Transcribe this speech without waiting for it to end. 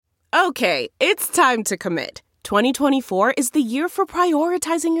Okay, it's time to commit. 2024 is the year for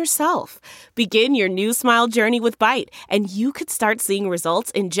prioritizing yourself. Begin your new smile journey with Byte, and you could start seeing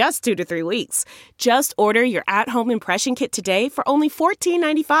results in just 2 to 3 weeks. Just order your at-home impression kit today for only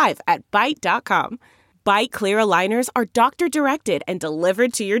 $14.95 at Byte.com. Byte Clear aligners are doctor-directed and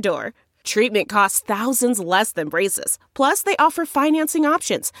delivered to your door. Treatment costs thousands less than braces. Plus, they offer financing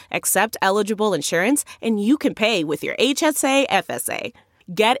options, accept eligible insurance, and you can pay with your HSA FSA.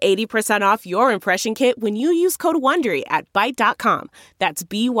 Get 80% off your impression kit when you use code WONDERY at Byte.com. That's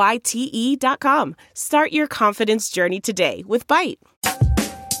BYTE.com. Start your confidence journey today with Byte. A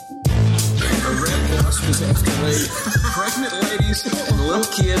red bus was excavated. Pregnant ladies and little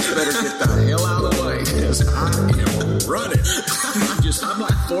kids better get the hell out of the way, because I am running. I'm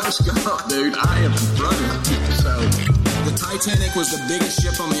like Forrest Gump, dude. I am running. So the Titanic was the biggest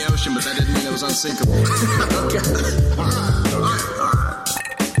ship on the ocean, but that didn't mean it was unsinkable. Okay. All right.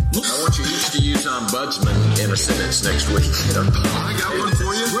 I want you each to use ombudsman in a sentence next week. I got one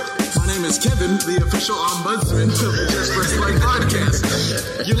for you. My name is Kevin, the official ombudsman of the Just Press Play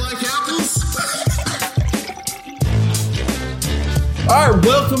podcast. You like apples? All right,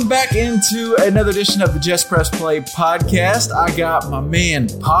 welcome back into another edition of the Just Press Play podcast. I got my man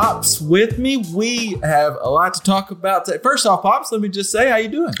Pops with me. We have a lot to talk about today. First off, Pops, let me just say, how you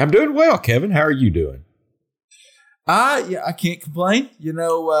doing? I'm doing well, Kevin. How are you doing? I can't complain. You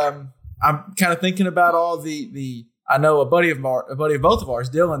know, I'm kind of thinking about all the. I know a buddy of both of ours,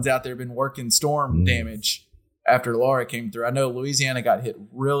 Dylan's out there, been working storm damage after Laura came through. I know Louisiana got hit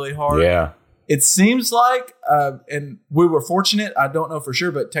really hard. Yeah, it seems like, and we were fortunate. I don't know for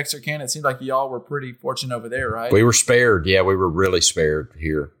sure, but Texarkana, it seems like y'all were pretty fortunate over there, right? We were spared. Yeah, we were really spared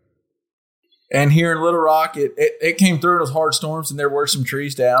here. And here in Little Rock, it came through in those hard storms, and there were some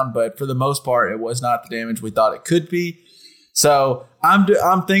trees down, but for the most part, it was not the damage we thought it could be. So I'm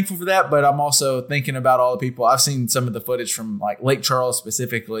thankful for that, but I'm also thinking about all the people. I've seen some of the footage from like Lake Charles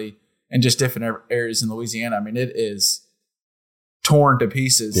specifically, and just different areas in Louisiana. I mean, it is torn to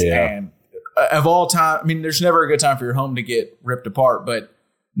pieces. Yeah. And of all time, I mean, there's never a good time for your home to get ripped apart, but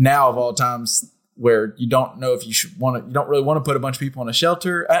now of all times, where you don't know if you don't really want to put a bunch of people in a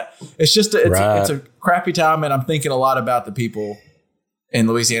shelter. It's just it's a crappy time, and I'm thinking a lot about the people in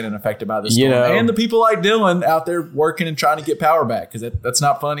Louisiana and affected by this storm, and the people like Dylan out there working and trying to get power back, because that's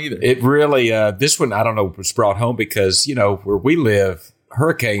not fun either. It really this one I don't know was brought home because where we live,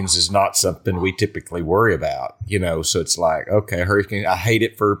 hurricanes is not something we typically worry about. So it's like, okay, hurricane. I hate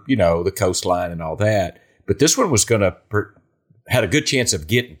it for the coastline and all that, but this one was going to had a good chance of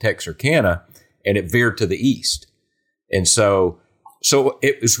getting Texarkana. And it veered to the east. And so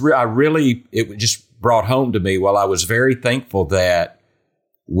it was, it just brought home to me, while I was very thankful that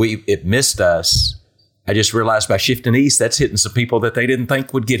it missed us. I just realized by shifting east, that's hitting some people that they didn't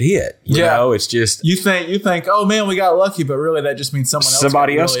think would get hit. You know, it's just. You think, oh man, we got lucky, but really that just means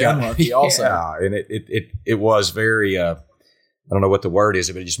somebody else got unlucky also. Yeah. And it was very, I don't know what the word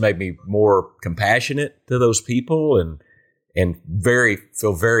is, but it just made me more compassionate to those people and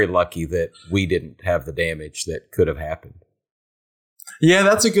feel very lucky that we didn't have the damage that could have happened. Yeah,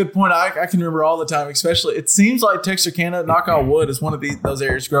 that's a good point. I can remember all the time, especially it seems like Texarkana, knock on wood, is one of those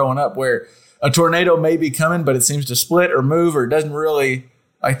areas growing up where a tornado may be coming, but it seems to split or move, or it doesn't really,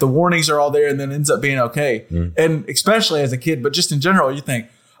 like the warnings are all there and then ends up being okay. And especially as a kid, but just in general, you think,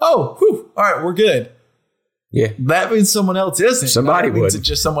 oh, whew, all right, we're good. Yeah. That means someone else isn't. Somebody would. It's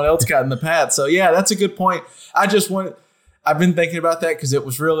just someone else got in the path. So yeah, that's a good point. I've been thinking about that because it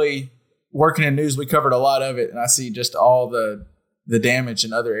was really working in news. We covered a lot of it, and I see just all the damage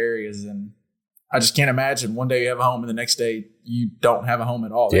in other areas. And I just can't imagine one day you have a home and the next day you don't have a home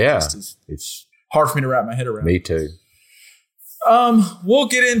at all. Yeah. It's hard for me to wrap my head around. Me too. We'll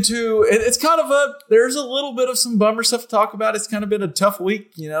get into it. It's kind of there's a little bit of some bummer stuff to talk about. It's kind of been a tough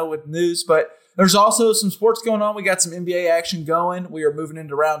week, with news, but there's also some sports going on. We got some NBA action going. We are moving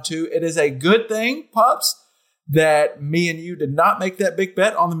into round 2. It is a good thing, Pops, that me and you did not make that big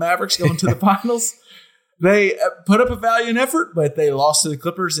bet on the Mavericks going to the finals. They put up a valiant effort, but they lost to the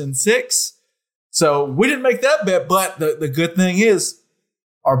Clippers in 6. So we didn't make that bet, but the good thing is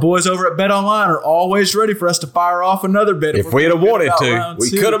our boys over at BetOnline are always ready for us to fire off another bet. If we had wanted to,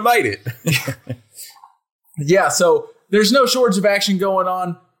 we could have made it. Yeah, so there's no shortage of action going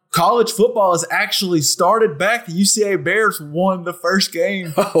on. College football has actually started back. The UCLA Bears won the first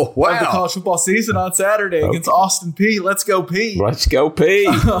game of the college football season on Saturday against Austin Peay. Let's go Peay. Let's go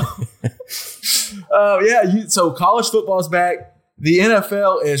Peay. So college football is back. The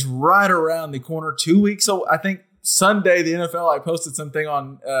NFL is right around the corner. 2 weeks. So I think Sunday the NFL posted something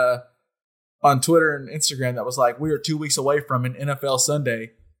on Twitter and Instagram that was like, we are 2 weeks away from an NFL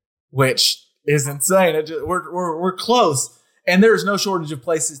Sunday. which is insane. We're close. And there's no shortage of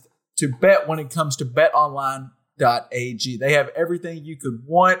places to bet when it comes to betonline.ag. They have everything you could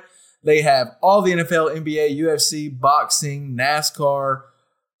want. They have all the NFL, NBA, UFC, boxing, NASCAR,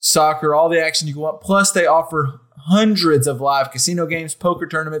 soccer, all the action you want. Plus, they offer hundreds of live casino games, poker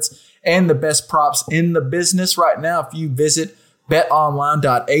tournaments, and the best props in the business right now. If you visit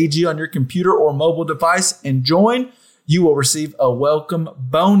betonline.ag on your computer or mobile device and join, you will receive a welcome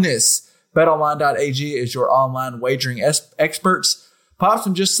bonus. BetOnline.ag is your online wagering experts. Pops,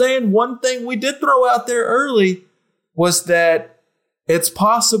 I'm just saying, one thing we did throw out there early was that it's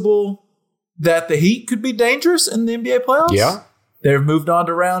possible that the Heat could be dangerous in the NBA playoffs. Yeah. They've moved on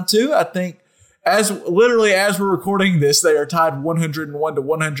to round 2. I think as we're recording this, they are tied 101 to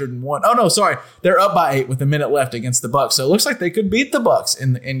 101. Oh no, sorry. They're up by 8 with a minute left against the Bucks. So it looks like they could beat the Bucks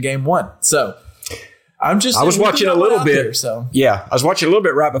in game 1. So I was watching a little bit. There, so yeah, I was watching a little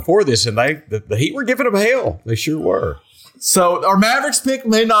bit right before this, and the Heat were giving them hell. They sure were. So our Mavericks pick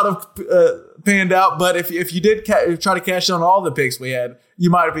may not have panned out, but if you did try to cash in on all the picks we had, you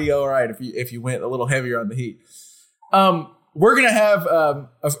might be all right if you went a little heavier on the Heat. We're going to have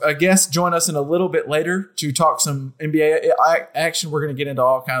a guest join us in a little bit later to talk some NBA action. We're going to get into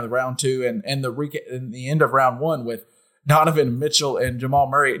all kind of the round 2 and the end of round 1 with Donovan Mitchell and Jamal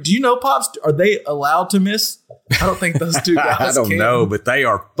Murray. Do you know, Pops, are they allowed to miss? I don't think those two guys I don't know, but they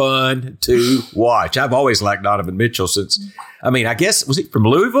are fun to watch. I've always liked Donovan Mitchell I guess, was he from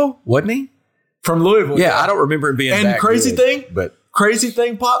Louisville? Wasn't he? From Louisville. Yeah, I don't remember him being that crazy good, Crazy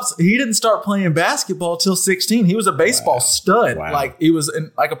thing, Pops, he didn't start playing basketball till 16. He was a baseball stud. Wow. Like, he was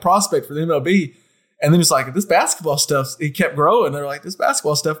like a prospect for the MLB. And then he's like, this basketball stuff, he kept growing. They're like, this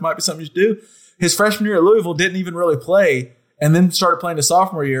basketball stuff might be something you should do. His freshman year at Louisville didn't even really play, and then started playing his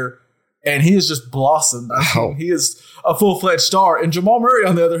sophomore year, and he has just blossomed. He is a full-fledged star. And Jamal Murray,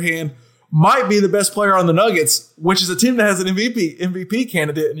 on the other hand, might be the best player on the Nuggets, which is a team that has an MVP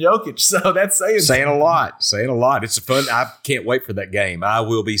candidate in Jokic. So that's saying a lot. It's fun. I can't wait for that game. I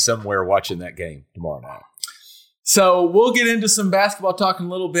will be somewhere watching that game tomorrow night. So we'll get into some basketball talk in a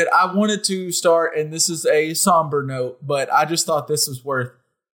little bit. I wanted to start, and this is a somber note, but I just thought this was worth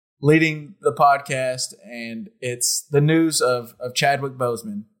leading the podcast, and it's the news of Chadwick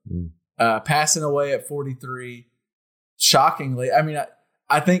Boseman passing away at 43. Shockingly, I mean,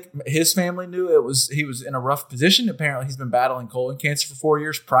 I think his family knew he was in a rough position. Apparently, he's been battling colon cancer for 4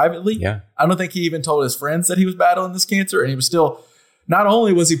 years privately. Yeah, I don't think he even told his friends that he was battling this cancer, and he was still. Not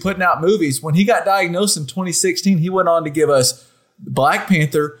only was he putting out movies, when he got diagnosed in 2016, he went on to give us Black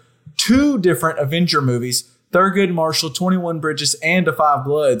Panther, 2 different Avenger movies. Thurgood Marshall, 21 Bridges, and The Five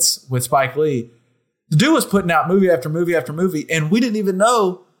Bloods with Spike Lee. The dude was putting out movie after movie after movie, and we didn't even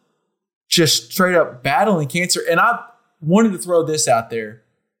know, just straight up battling cancer. And I wanted to throw this out there,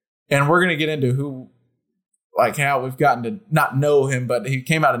 and we're going to get into how we've gotten to not know him, but he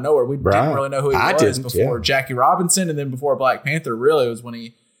came out of nowhere. We didn't really know who he was before Jackie Robinson, and then before Black Panther really was when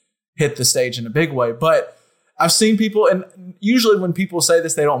he hit the stage in a big way. But I've seen people, and usually when people say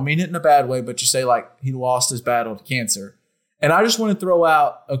this, they don't mean it in a bad way, but you say like he lost his battle to cancer. And I just want to throw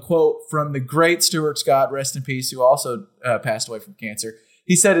out a quote from the great Stuart Scott, rest in peace, who also passed away from cancer.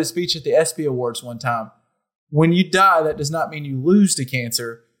 He said in his speech at the ESPY Awards one time, "When you die, that does not mean you lose to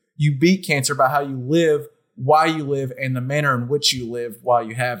cancer. You beat cancer by how you live, why you live, and the manner in which you live while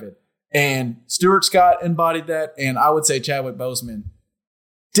you have it." And Stuart Scott embodied that, and I would say Chadwick Boseman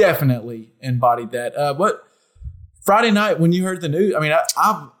definitely embodied that. Friday night, when you heard the news, I mean,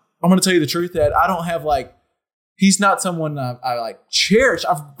 I'm going to tell you the truth that I don't have he's not someone I cherish.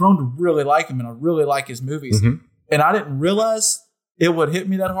 I've grown to really like him, and I really like his movies. Mm-hmm. And I didn't realize it would hit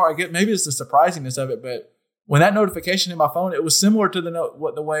me that hard. Maybe it's the surprisingness of it, but when that notification hit my phone, it was similar to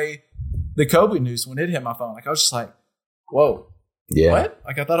the way the Kobe news when it hit my phone. I was just like, whoa. Yeah. What?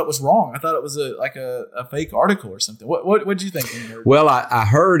 I thought it was wrong. I thought it was a fake article or something. What did you think when you heard it? Well, I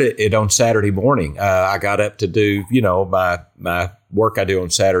heard it on Saturday morning. I got up to do, my work I do on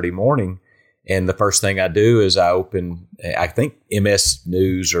Saturday morning. And the first thing I do is I open, I think MS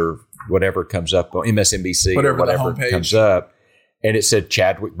News or whatever comes up on MSNBC or whatever comes up. And it said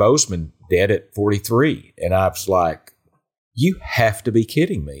Chadwick Boseman dead at 43. And I was like, you have to be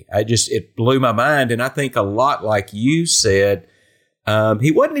kidding me. It blew my mind. And I think a lot like you said,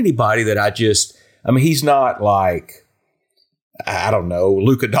 he wasn't anybody that he's not like, I don't know,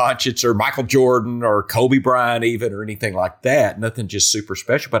 Luka Doncic or Michael Jordan or Kobe Bryant even or anything like that. Nothing just super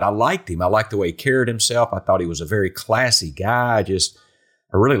special, but I liked him. I liked the way he carried himself. I thought he was a very classy guy.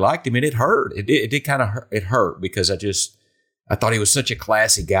 I really liked him, and it hurt. It did kind of hurt. It hurt because I thought he was such a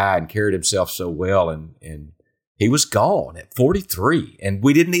classy guy and carried himself so well, and he was gone at 43, and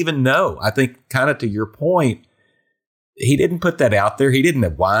we didn't even know. I think, kind of to your point, he didn't put that out there. He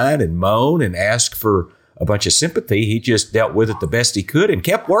didn't whine and moan and ask for a bunch of sympathy. He just dealt with it the best he could and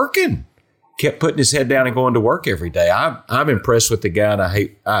kept working, kept putting his head down and going to work every day. I'm impressed with the guy, and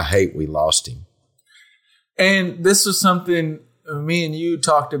I hate we lost him. And this was something me and you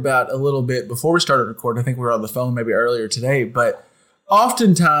talked about a little bit before we started recording. I think we were on the phone maybe earlier today, but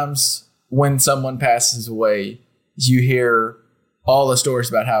oftentimes when someone passes away, you hear all the stories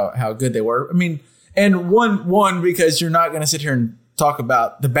about how good they were. I mean, and one because you're not going to sit here and talk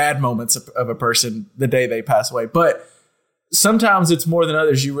about the bad moments of a person the day they pass away. But sometimes it's more than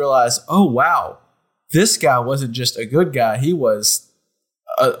others. You realize, oh, wow, this guy wasn't just a good guy. He was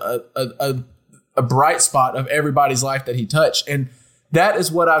a bright spot of everybody's life that he touched. And that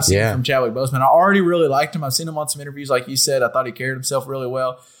is what I've seen from Chadwick Boseman. I already really liked him. I've seen him on some interviews. Like you said, I thought he carried himself really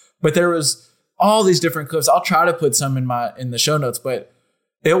well. But there was all these different clips. I'll try to put some in the show notes, but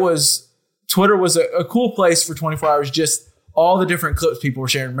Twitter was a cool place for 24 hours. Just all the different clips people were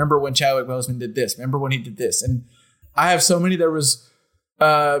sharing. Remember when Chadwick Boseman did this? Remember when he did this? And I have so many. There was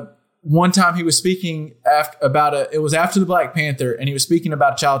one time he was speaking it was after the Black Panther, and he was speaking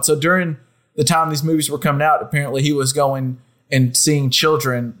about a child. So during the time these movies were coming out, apparently he was going and seeing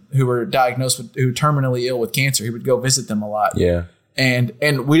children who were diagnosed who were terminally ill with cancer. He would go visit them a lot. Yeah. And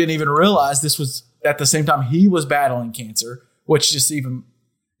we didn't even realize this was at the same time he was battling cancer, which is even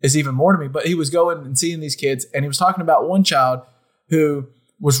more to me. But he was going and seeing these kids, and he was talking about one child who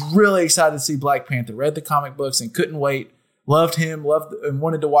was really excited to see Black Panther, read the comic books and couldn't wait, loved and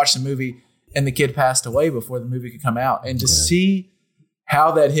wanted to watch the movie, and the kid passed away before the movie could come out. And to see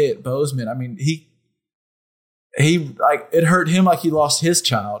how that hit Boseman, I mean, he like it hurt him like he lost his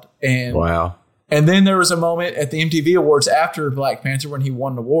child. And wow. And then there was a moment at the MTV Awards after Black Panther when he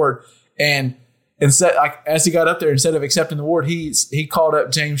won an award, and instead, as he got up there, instead of accepting the award, he called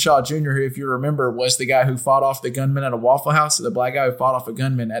up James Shaw Jr., who, if you remember, was the guy who fought off the gunman at a Waffle House, the black guy who fought off a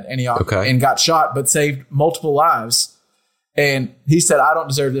gunman at Antioch and got shot but saved multiple lives. And he said, "I don't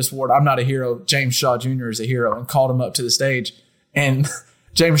deserve this award. I'm not a hero. James Shaw Jr. is a hero," and called him up to the stage. And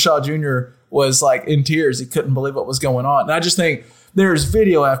James Shaw Jr. was like in tears. He couldn't believe what was going on. And I just think there's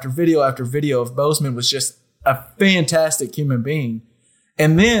video after video after video of Boseman was just a fantastic human being.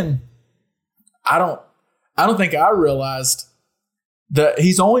 And then I don't think I realized that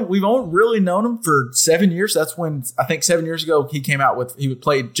we've only really known him for 7 years. That's when I think 7 years ago he would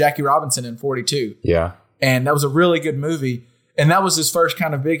play Jackie Robinson in 42. Yeah. And that was a really good movie. And that was his first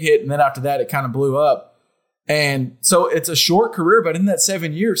kind of big hit. And then after that, it kind of blew up. And so it's a short career, but in that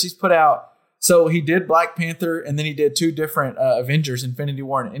 7 years, he's put out, so he did Black Panther, and then he did two different Avengers, Infinity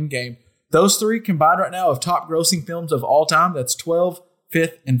War and Endgame. Those three combined right now of top grossing films of all time. That's 12,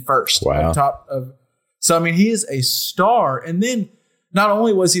 5th, and 1st. Wow. So, I mean, he is a star. And then not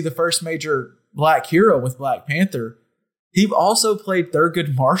only was he the first major black hero with Black Panther, he also played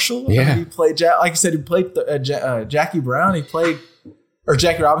Thurgood Marshall. Yeah. I mean, he played, like I said, he played Jackie Brown. Or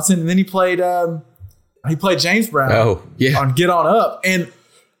Jackie Robinson. And then he played James Brown on Get On Up. And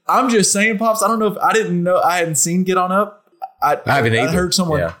I'm just saying, Pops, I don't know if I hadn't seen Get On Up. I haven't either.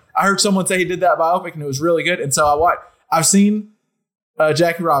 I heard someone say he did that biopic and it was really good. And so I've seen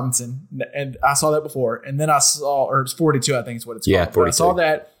Jackie Robinson, and I saw that before. And then or it's 42, I think is what it's called. Yeah, 42. I saw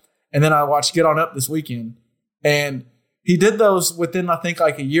that, and then I watched Get On Up this weekend. And he did those within, I think,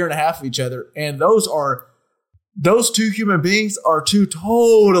 like a year and a half of each other. And those two human beings are two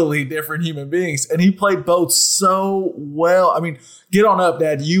totally different human beings. And he played both so well. I mean, Get On Up,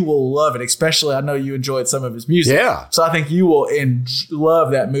 Dad, you will love it. Especially, I know you enjoyed some of his music. Yeah. So I think you will love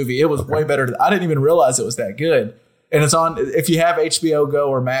that movie. It was way better. I didn't even realize it was that good. And it's on, if you have HBO Go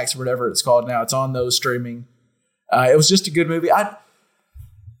or Max or whatever it's called now, it's on those streaming. It was just a good movie.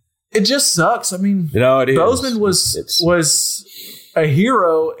 It just sucks. I mean, it is. Boseman was a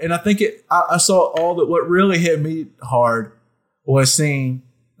hero, and I think I saw what really hit me hard was seeing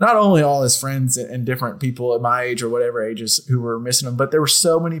not only all his friends and different people at my age or whatever ages who were missing him, but there were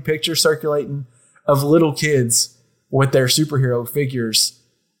so many pictures circulating of little kids with their superhero figures,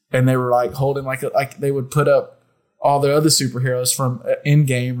 and they were like holding like they would put up all the other superheroes from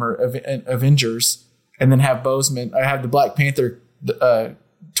Endgame or Avengers, and then have Boseman. I have the Black Panther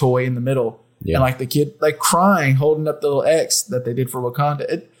toy in the middle, and like the kid like crying, holding up the little X that they did for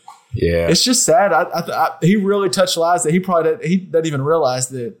Wakanda. It's just sad. He really touched lives that he doesn't even realize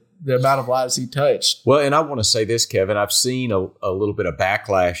the amount of lives he touched. Well, and I want to say this, Kevin. I've seen a little bit of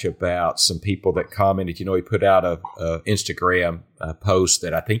backlash about some people that commented. You know, he put out a Instagram post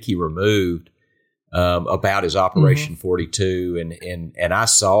that I think he removed about his Operation 42, and I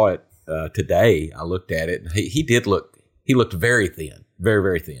saw it today. I looked at it, and he looked very thin, very,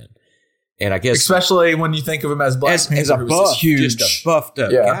 very thin. And I guess especially when you think of him as Black Panther, as a buff, huge, just a buffed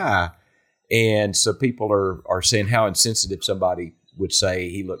up guy. And so people are saying how insensitive somebody would say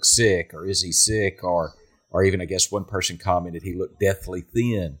he looks sick, or is he sick, or even I guess one person commented he looked deathly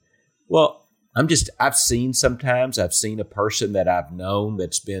thin. Well, I've seen a person that I've known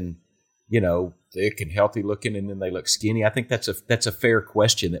that's been, thick and healthy looking, and then they look skinny. I think that's a fair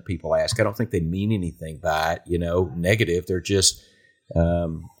question that people ask. I don't think they mean anything by it, negative. They're just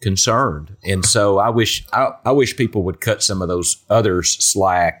concerned. And so I wish people would cut some of those others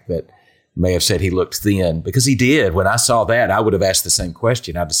slack that may have said he looked thin, because he did. When I saw that, I would have asked the same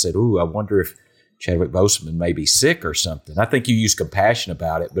question. I'd have said, "Ooh, I wonder if Chadwick Boseman may be sick or something." I think you use compassion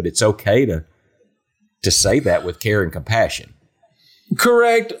about it, but it's okay to say that with care and compassion.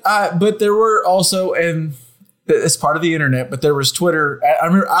 Correct. But there were also, and it's part of the internet, but there was Twitter. I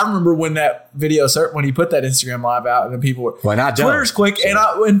remember when that video started, when he put that Instagram live out, and then people were, when I Twitter's quick.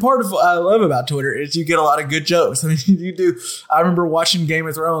 So. And part of what I love about Twitter is you get a lot of good jokes. I mean, you do. I remember watching Game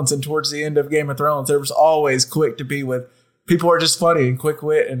of Thrones, and towards the end of Game of Thrones, there was always quick to be with people are just funny and quick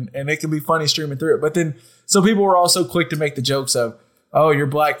wit, and it can be funny streaming through it. But then, so people were also quick to make the jokes of, "Oh, you're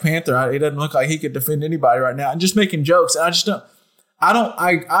Black Panther. It doesn't look like he could defend anybody right now," and just making jokes. And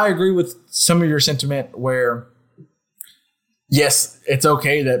I agree with some of your sentiment where, yes, it's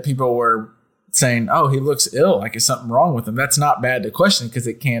okay that people were saying, "Oh, he looks ill. Like, is something wrong with him?" That's not bad to question, because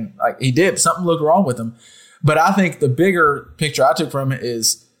it can, like, he did. Something looked wrong with him. But I think the bigger picture I took from it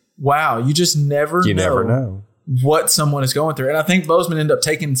is, wow, you just never know what someone is going through. And I think Boseman ended up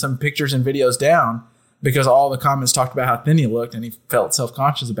taking some pictures and videos down because all the comments talked about how thin he looked, and he felt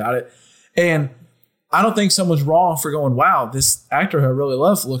self-conscious about it. And I don't think someone's wrong for going, "Wow, this actor who I really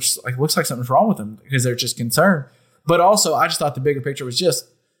love looks like something's wrong with him," because they're just concerned. But also, I just thought the bigger picture was just,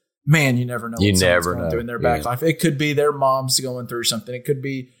 man, you never know what someone's going through in their back life. It could be their mom's going through something. It could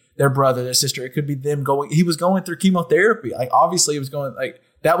be their brother, their sister. It could be them he was going through chemotherapy. Like, obviously he was going, like,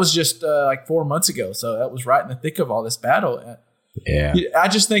 that was just 4 months ago. So that was right in the thick of all this battle. Yeah. I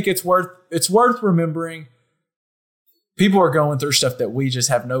just think it's worth remembering. People are going through stuff that we just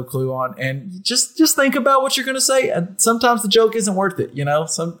have no clue on, and just think about what you're going to say. And sometimes the joke isn't worth it,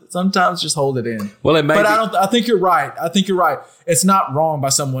 Sometimes just hold it in. Well, it may. But I think you're right. It's not wrong by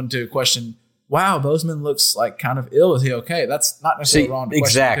someone to question, "Wow, Boseman looks like kind of ill. Is he okay?" That's not necessarily wrong to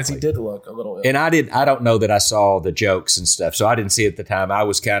question, because he did look a little ill. And I don't know that I saw the jokes and stuff, so I didn't see it at the time. I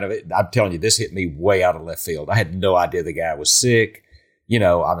was I'm telling you, this hit me way out of left field. I had no idea the guy was sick. And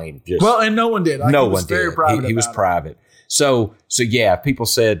no one did. No one did. Very private. He was private. So yeah, people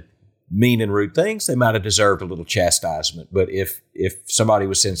said mean and rude things. They might have deserved a little chastisement. But if somebody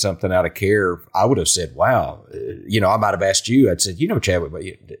was saying something out of care, I would have said, "Wow," I might have asked you. I'd said,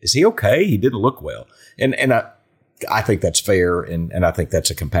 "Chadwick, is he okay? He didn't look well." And I think that's fair, and I think that's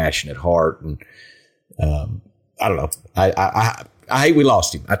a compassionate heart. And I don't know. I hate we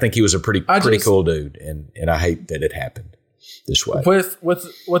lost him. I think he was a pretty cool dude, and I hate that it happened this way.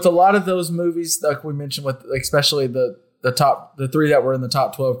 With a lot of those movies, like we mentioned, with especially the three that were in the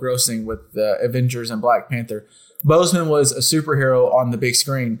top 12 grossing with the Avengers and Black Panther, Boseman was a superhero on the big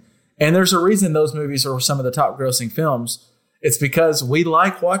screen. And there's a reason those movies are some of the top grossing films. It's because we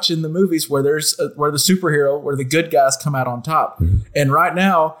like watching the movies where where the superhero, where the good guys come out on top. Mm-hmm. And right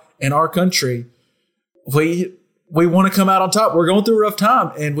now in our country, we want to come out on top. We're going through a rough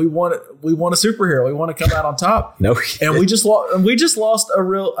time, and we want a superhero. We want to come out on top. No, and we just lost a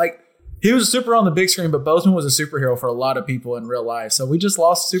real, like, he was a superhero on the big screen, but Boseman was a superhero for a lot of people in real life. So we just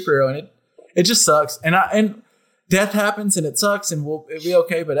lost a superhero, and it just sucks. And death happens, and it sucks, and it'll be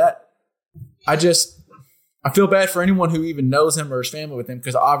okay. But I feel bad for anyone who even knows him or his family with him,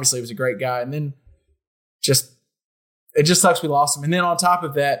 because obviously he was a great guy. And then it just sucks we lost him. And then on top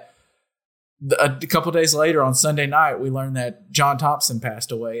of that, a couple of days later on Sunday night, we learned that John Thompson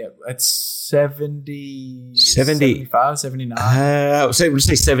passed away at 70, 75, 79. I would say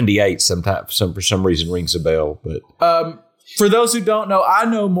 78 sometimes. For some reason rings a bell. But for those who don't know, I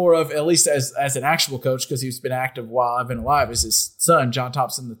know more of, at least as an actual coach, because he's been active while I've been alive, is his son, John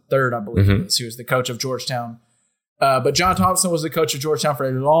Thompson III, I believe it is. He was the coach of Georgetown. But John Thompson was the coach of Georgetown for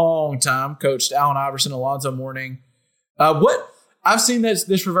a long time, coached Allen Iverson, Alonzo Mourning. I've seen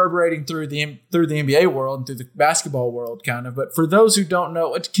this reverberating through the NBA world and through the basketball world, kind of. But for those who don't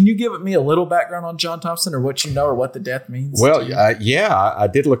know, can you give me a little background on John Thompson, or what you know, or what the death means? Well, I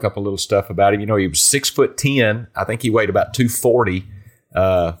did look up a little stuff about him. He was 6'10". I think he weighed about 240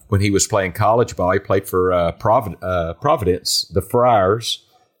 when he was playing college ball. He played for Providence, the Friars,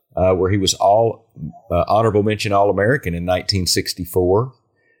 where he was honorable mention All-American in 1964.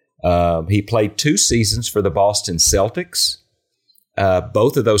 He played 2 seasons for the Boston Celtics.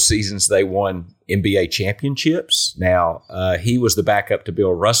 Both of those seasons, they won NBA championships. Now, he was the backup to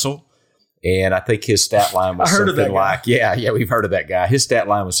Bill Russell, and I think his stat line was something like, we've heard of that guy. His stat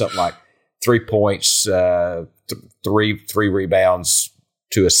line was something like 3 points, 3 rebounds,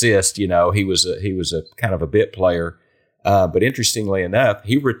 2 assists. He was a kind of a bit player. But interestingly enough,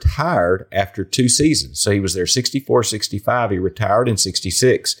 he retired after 2 seasons. So he was there 64, 65. He retired in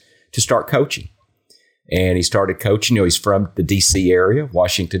 66 to start coaching. And he started coaching. He's from the D.C. area,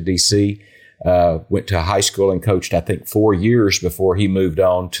 Washington, D.C., went to high school and coached, I think, 4 years before he moved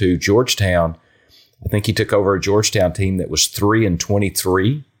on to Georgetown. I think he took over a Georgetown team that was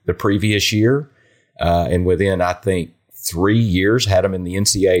 3-23 the previous year. And within, I think, 3 years, had them in the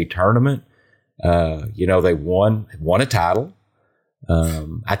NCAA tournament. They won a title.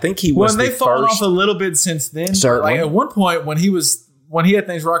 I think he was they've fallen off a little bit since then. Certainly. Like at one point when he had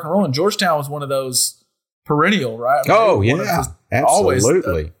things rock and rolling, Georgetown was one of those perennial, right?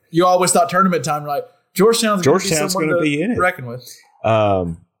 Absolutely. You always thought tournament time, like Georgetown's going to be in it. Reckon with.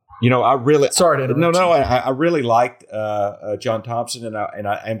 I really sorry to interrupt. No. I really liked John Thompson, and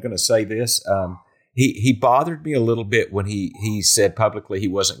I am going to say this. He bothered me a little bit when he said publicly he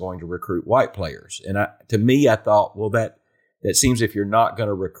wasn't going to recruit white players, and to me, I thought, well, that seems, if you're not going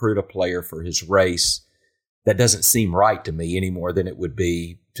to recruit a player for his race, that doesn't seem right to me any more than it would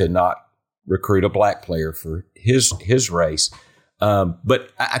be to not recruit a black player for his race.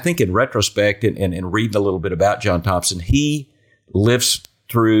 But I think in retrospect and reading a little bit about John Thompson, he lives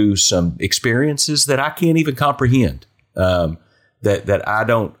through some experiences that I can't even comprehend, that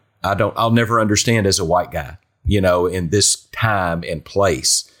I'll never understand as a white guy, in this time and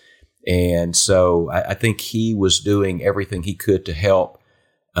place. And so I think he was doing everything he could to help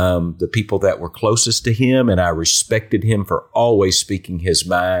the people that were closest to him. And I respected him for always speaking his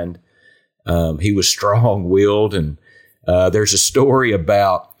mind. He was strong-willed. And there's a story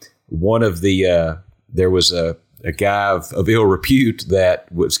about one of there was a guy of ill repute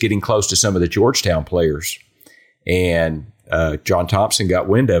that was getting close to some of the Georgetown players. And John Thompson got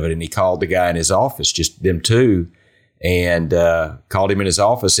wind of it, and he called the guy in his office, just them two, and called him in his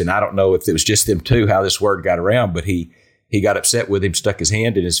office. And I don't know if it was just them two, how this word got around, but he got upset with him, stuck his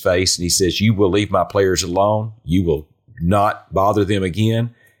hand in his face, and he says, "You will leave my players alone. You will not bother them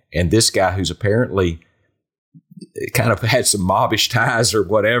again." And this guy, who's apparently kind of had some mobbish ties or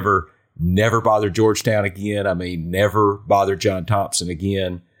whatever, never bothered Georgetown again. I mean, never bothered John Thompson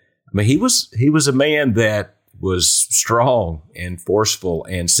again. I mean, he was a man that was strong and forceful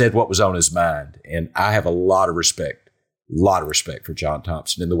and said what was on his mind. And I have a lot of respect for John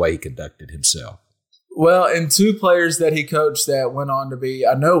Thompson and the way he conducted himself. Well, and 2 players that he coached that went on to be,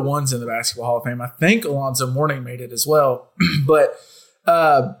 I know one's in the Basketball Hall of Fame. I think Alonzo Mourning made it as well. But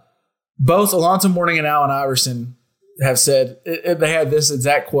both Alonzo Mourning and Allen Iverson have said, they had this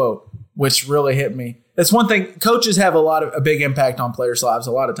exact quote, which really hit me. It's one thing, coaches have a big impact on players' lives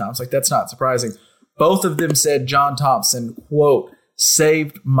a lot of times. Like, that's not surprising. Both of them said John Thompson, quote,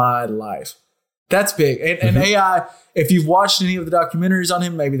 saved my life. That's big. And AI, if you've watched any of the documentaries on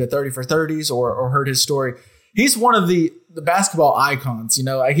him, maybe the 30 for 30s or heard his story, he's one of the basketball icons.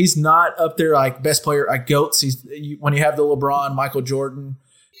 Like, he's not up there like best player, like GOATs. When you have the LeBron, Michael Jordan,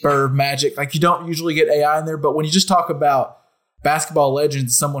 Bird, Magic, like, you don't usually get AI in there. But when you just talk about basketball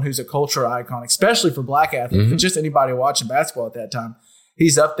legends, someone who's a cultural icon, especially for black athletes, but just anybody watching basketball at that time,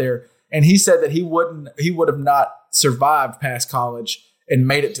 he's up there. And he said that he would have not survived past college and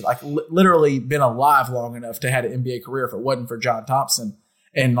made it to, like, literally been alive long enough to have an NBA career if it wasn't for John Thompson.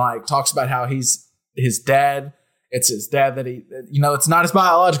 And, like, talks about how he's his dad. It's his dad that it's not his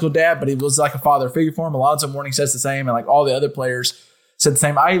biological dad, but he was like a father figure for him. Alonzo Mourning says the same, and like all the other players said the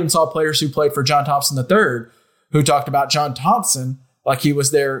same. I even saw players who played for John Thompson III who talked about John Thompson like he was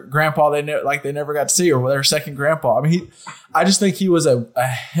their grandpa they never got to see, or their second grandpa. I mean, I just think he was a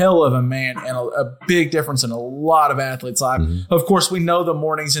hell of a man and a big difference in a lot of athletes' lives. Of course, we know the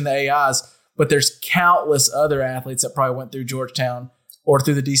Mournings and the AIs, but there's countless other athletes that probably went through Georgetown or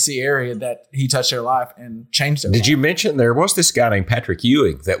through the D.C. area that he touched their life and changed their life. Did you mention there was this guy named Patrick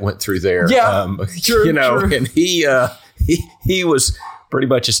Ewing that went through there? Yeah, true. And he was pretty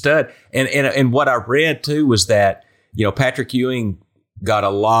much a stud. And what I read too was that, Patrick Ewing got a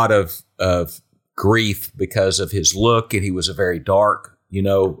lot of grief because of his look, and he was a very dark,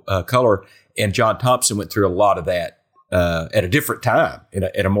 color. And John Thompson went through a lot of that at a different time,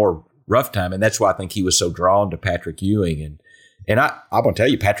 at a more rough time. And that's why I think he was so drawn to Patrick Ewing. And I'm going to tell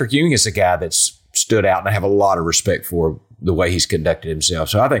you, Patrick Ewing is a guy that's stood out, and I have a lot of respect for the way he's conducted himself.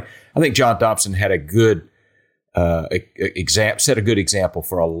 So I think John Thompson had a good set a good example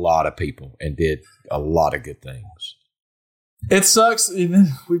for a lot of people and did a lot of good things. It sucks.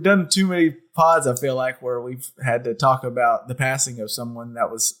 We've done too many pods, I feel like, where we've had to talk about the passing of someone that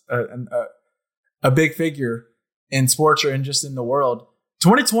was a big figure in sports or in just in the world.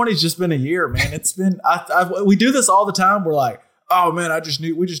 2020 has just been a year, man. It's been we do this all the time. We're like, oh man,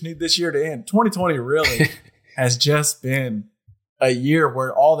 we just need this year to end. 2020 really has just been a year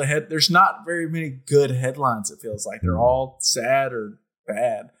where there's not very many good headlines. It feels like they're all sad or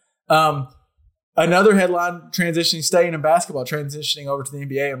bad. Another headline staying in basketball, transitioning over to the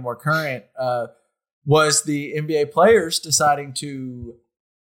NBA and more current, was the NBA players deciding to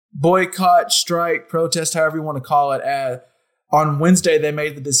boycott, strike, protest, however you want to call it. On Wednesday, they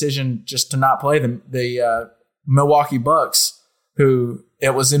made the decision just to not play the Milwaukee Bucks, who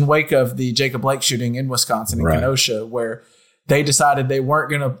it was in wake of the Jacob Blake shooting in Wisconsin in Kenosha, where they decided they weren't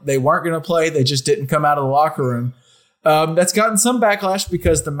gonna play. They just didn't come out of the locker room. That's gotten some backlash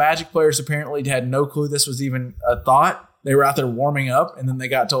because the Magic players apparently had no clue this was even a thought. They were out there warming up, and then they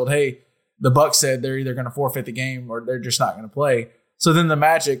got told, hey, the Bucks said they're either going to forfeit the game or they're just not going to play. So then the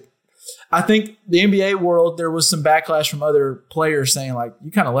Magic, I think the NBA world, there was some backlash from other players saying, like,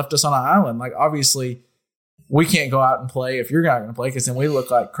 you kind of left us on an island. Like, obviously, we can't go out and play if you're not going to play because then we look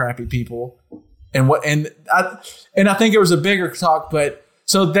like crappy people. And I think it was a bigger talk, but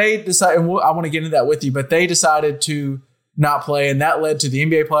so they decided, and I want to get into that with you, but they decided to not play, and that led to the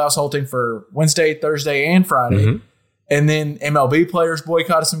NBA playoffs halting for Wednesday, Thursday, and Friday. Mm-hmm. And then MLB players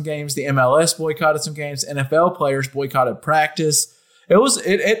boycotted some games. The MLS boycotted some games. NFL players boycotted practice. I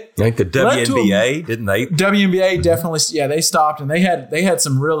think the WNBA, didn't they? WNBA definitely, yeah, they stopped, and they had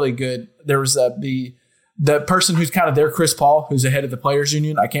some really good. There was the person who's kind of their Chris Paul, who's the head of the players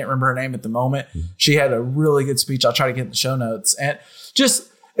union. I can't remember her name at the moment. She had a really good speech. I'll try to get in the show notes. And just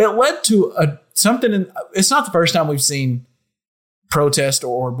it led to something. It's not the first time we've seen protest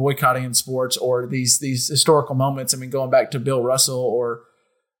or boycotting in sports or these historical moments. I mean, going back to Bill Russell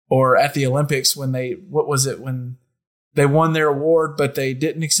or at the Olympics when when they won their award, but they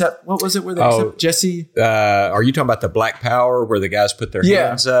didn't accept. What was it where they accept Jesse? Are you talking about the Black Power where the guys put their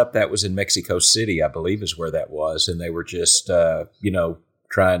hands up? That was in Mexico City, I believe is where that was. And they were just,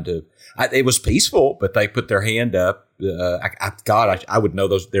 trying to, it was peaceful, but they put their hand up. I would know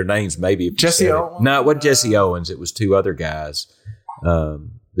their names maybe. Jesse Owens? No, it wasn't Jesse Owens. It was two other guys.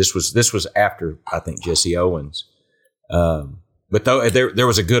 This was after, I think, Jesse Owens. But there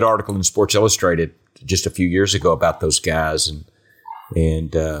was a good article in Sports Illustrated just a few years ago about those guys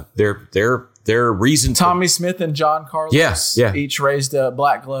and their reasons. Tommy Smith and John Carlos each raised a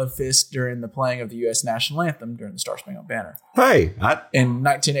black glove fist during the playing of the U.S. national anthem during the Star Spangled Banner. Hey, in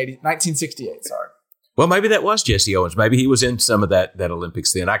 1968. Sorry. Well, maybe that was Jesse Owens. Maybe he was in some of that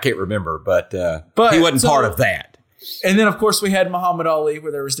Olympics then. I can't remember, but he wasn't part of that. And then, of course, we had Muhammad Ali,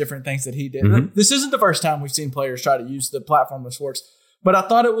 where there was different things that he did. Mm-hmm. This isn't the first time we've seen players try to use the platform of sports, but I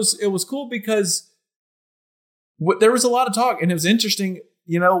thought it was cool because there was a lot of talk, and it was interesting.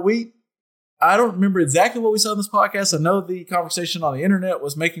 I don't remember exactly what we saw in this podcast. I know the conversation on the internet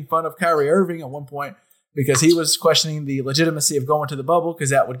was making fun of Kyrie Irving at one point because he was questioning the legitimacy of going to the bubble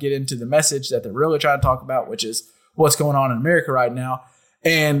because that would get into the message that they're really trying to talk about, which is what's going on in America right now.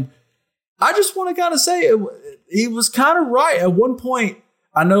 And I just want to kind of say he was kind of right. At one point,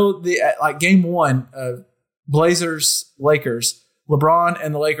 I know game one, Blazers, Lakers, LeBron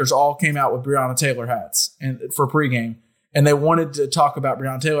and the Lakers all came out with Breonna Taylor hats for pregame, and they wanted to talk about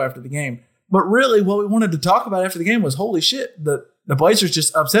Breonna Taylor after the game. But really, what we wanted to talk about after the game was, holy shit, the Blazers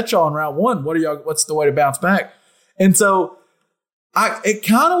just upset y'all in round one. What's the way to bounce back? And so it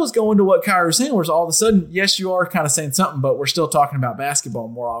kind of was going to what Kyrie was saying, where all of a sudden, yes, you are kind of saying something, but we're still talking about basketball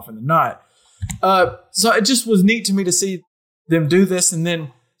more often than not. So it just was neat to me to see them do this. And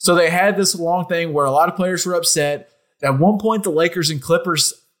then, so they had this long thing where a lot of players were upset. At one point, the Lakers and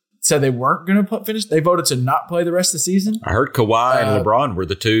Clippers said they weren't going to finish. They voted to not play the rest of the season. I heard Kawhi and LeBron were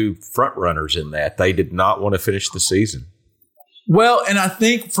the two front runners in that. They did not want to finish the season. Well, and I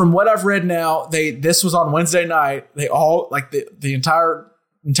think from what I've read now, this was on Wednesday night. They all, like the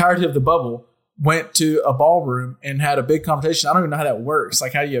entirety of the bubble, went to a ballroom and had a big conversation. I don't even know how that works.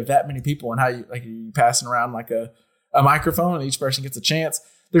 Like, how do you have that many people and how you you passing around like a microphone and each person gets a chance?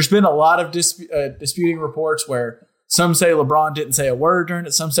 There's been a lot of disputing reports where some say LeBron didn't say a word during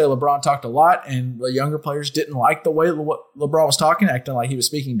it. Some say LeBron talked a lot and the younger players didn't like the way LeBron was talking, acting like he was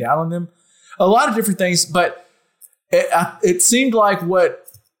speaking down on them. A lot of different things, but it seemed like what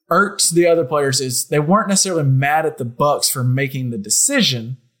irks the other players is they weren't necessarily mad at the Bucks for making the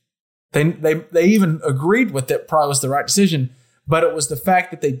decision. They even agreed with it, probably was the right decision, but it was the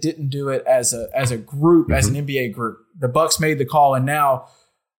fact that they didn't do it as a group, as an NBA group. The Bucks made the call, and now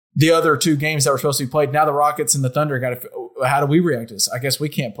the other two games that were supposed to be played, now the Rockets and the Thunder got to. How do we react to this? I guess we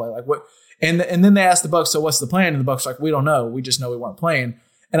can't play. Like what? And then they asked the Bucks, so what's the plan? And the Bucks were like, we don't know. We just know we weren't playing.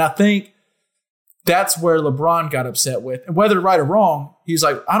 And I think that's where LeBron got upset with. And whether right or wrong, he's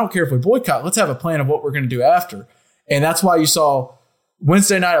like, I don't care if we boycott. Let's have a plan of what we're going to do after. And that's why you saw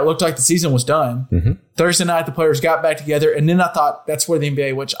Wednesday night, it looked like the season was done. Mm-hmm. Thursday night, the players got back together. And then I thought that's where the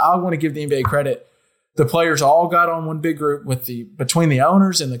NBA, which I want to give the NBA credit, the players all got on one big group between the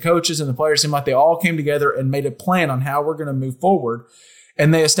owners and the coaches and the players. Seemed like they all came together and made a plan on how we're going to move forward.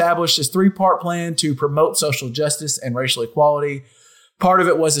 And they established this 3-part plan to promote social justice and racial equality. Part of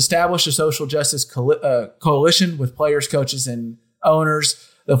it was establish a social justice coalition with players, coaches, and owners.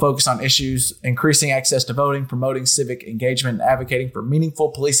 They'll focus on issues, increasing access to voting, promoting civic engagement, and advocating for meaningful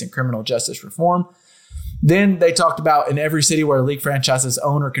police and criminal justice reform. Then they talked about in every city where a league franchise's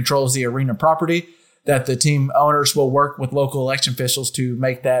owner controls the arena property, that the team owners will work with local election officials to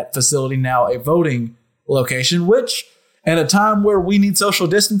make that facility now a voting location, which at a time where we need social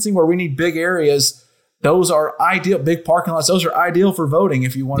distancing, where we need big areas, those are ideal. Big parking lots, those are ideal for voting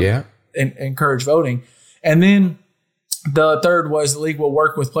if you want to encourage voting. And then the third was the league will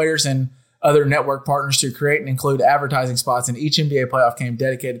work with players and other network partners to create and include advertising spots in each NBA playoff game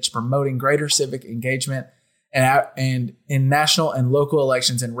dedicated to promoting greater civic engagement and in national and local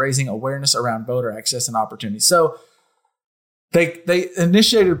elections and raising awareness around voter access and opportunity. So they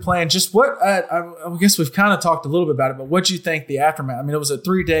initiated a plan. Just what I guess we've kind of talked a little bit about it, but what do you think the aftermath? I mean, it was a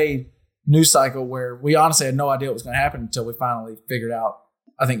 3-day news cycle where we honestly had no idea what was going to happen until we finally figured out,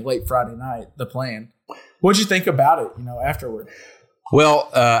 I think late Friday night, the plan. What did you think about it, afterward? Well,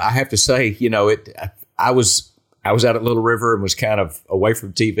 I have to say, I was out at Little River and was kind of away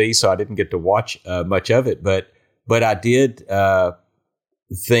from TV, so I didn't get to watch much of it. But I did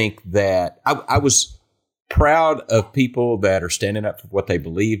think that I was proud of people that are standing up for what they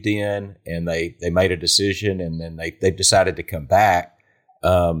believed in, and they made a decision, and then they decided to come back.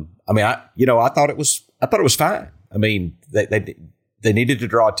 I thought it was fine. I mean, they needed to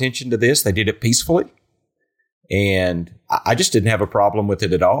draw attention to this. They did it peacefully. And I just didn't have a problem with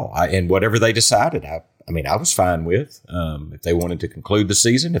it at all. And whatever they decided, I was fine with. If they wanted to conclude the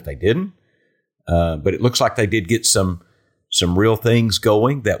season, if they didn't. But it looks like they did get some real things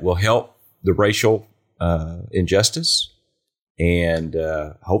going that will help the racial injustice and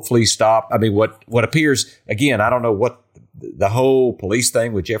hopefully stop. I mean, what appears, again, I don't know what the whole police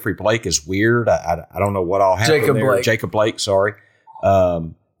thing with Jeffrey Blake is weird. I don't know what all happened Jacob Blake, sorry. I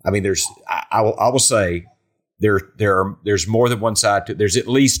will say, There's more than one side to. There's at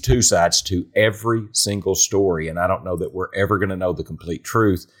least two sides to every single story, and I don't know that we're ever going to know the complete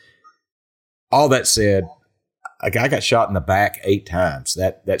truth. All that said, a guy got shot in the back 8 times.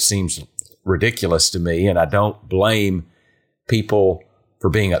 That seems ridiculous to me, and I don't blame people for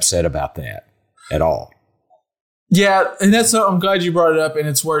being upset about that at all. Yeah, and I'm glad you brought it up, and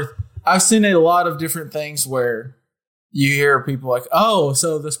it's worth. I've seen a lot of different things where you hear people like, oh,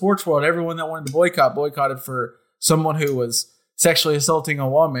 so the sports world, everyone that wanted to boycotted for someone who was sexually assaulting a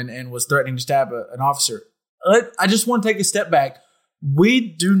woman and was threatening to stab an officer. I just want to take a step back. We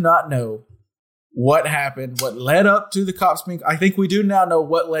do not know what happened, what led up to the cops being. I think we do now know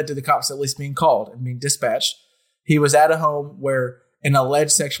what led to the cops at least being called and being dispatched. He was at a home where an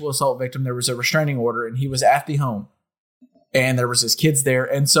alleged sexual assault victim, there was a restraining order, and he was at the home, and there was his kids there.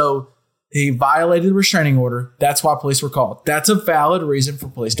 And so he violated the restraining order. That's why police were called. That's a valid reason for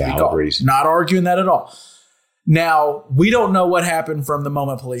police to be called. Not arguing that at all. Now, we don't know what happened from the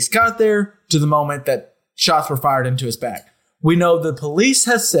moment police got there to the moment that shots were fired into his back. We know the police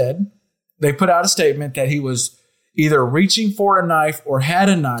has said, they put out a statement that he was either reaching for a knife or had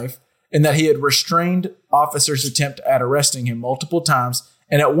a knife, and that he had restrained officers' attempt at arresting him multiple times.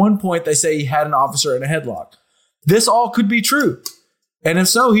 And at one point, they say he had an officer in a headlock. This all could be true. And if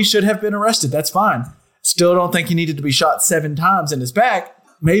so, he should have been arrested. That's fine. Still don't think he needed to be shot 7 times in his back,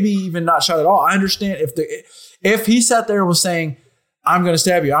 maybe even not shot at all. I understand if he sat there and was saying, I'm going to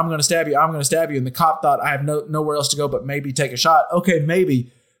stab you, I'm going to stab you, I'm going to stab you, and the cop thought I have nowhere else to go but maybe take a shot. Okay,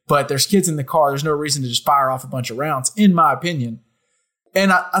 maybe. But there's kids in the car. There's no reason to just fire off a bunch of rounds, in my opinion.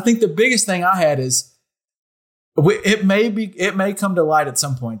 And I think the biggest thing I had is it may come to light at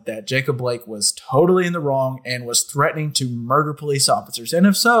some point that Jacob Blake was totally in the wrong and was threatening to murder police officers. And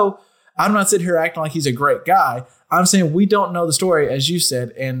if so, I'm not sitting here acting like he's a great guy. I'm saying we don't know the story, as you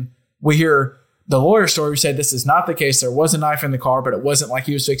said, and we hear the lawyer story who said this is not the case. There was a knife in the car, but it wasn't like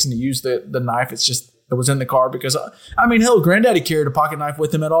he was fixing to use the knife. It's just it was in the car because, hell, Granddaddy carried a pocket knife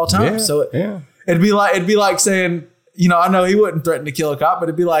with him at all times. Yeah, so it'd be like saying, I know he wouldn't threaten to kill a cop, but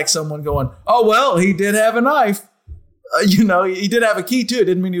it'd be like someone going, oh, well, he did have a knife. He did have a key too. It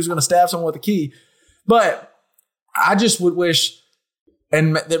didn't mean he was going to stab someone with a key. But I just would wish,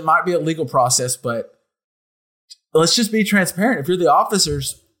 and there might be a legal process, but let's just be transparent. If you're the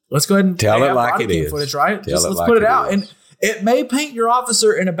officers, let's go ahead and tell it like it is. Footage, right? Let's put it out. And it may paint your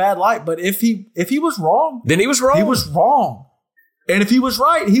officer in a bad light, but if he was wrong, then he was wrong. He was wrong. And if he was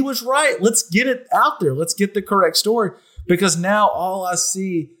right, he was right. Let's get it out there. Let's get the correct story, because now all I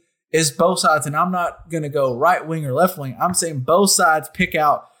see is both sides. And I'm not going to go right wing or left wing. I'm saying both sides pick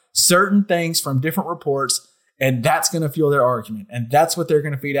out certain things from different reports, and that's going to fuel their argument. And that's what they're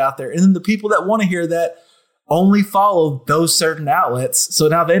going to feed out there. And then the people that want to hear that only follow those certain outlets. So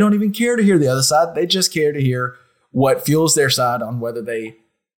now they don't even care to hear the other side. They just care to hear what fuels their side on whether they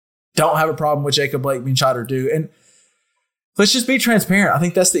don't have a problem with Jacob Blake being shot or do. And let's just be transparent. I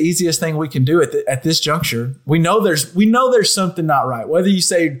think that's the easiest thing we can do at this juncture. We know there's something not right. Whether you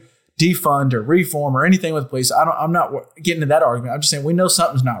say defund or reform or anything with the police, I'm not getting into that argument. I'm just saying we know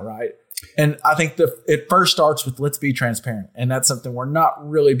something's not right. And I think it first starts with let's be transparent. And that's something we're not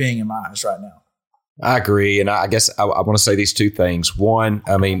really being in my eyes right now. I agree. And I guess I want to say these two things. One,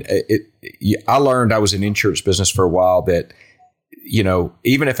 I mean, I learned, I was in insurance business for a while, that,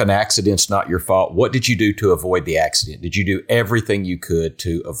 even if an accident's not your fault, what did you do to avoid the accident? Did you do everything you could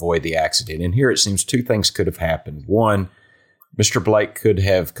to avoid the accident? And here it seems two things could have happened. One, Mr. Blake could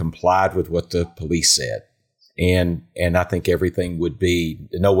have complied with what the police said. And I think everything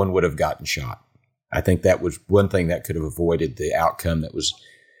no one would have gotten shot. I think that was one thing that could have avoided the outcome that was.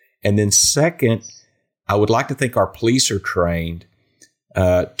 And then second, I would like to think our police are trained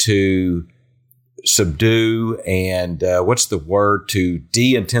to subdue and what's the word, to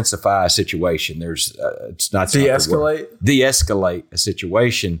de-intensify a situation. It's not de-escalate a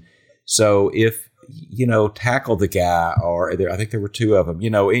situation. So if tackle the guy, or I think there were two of them.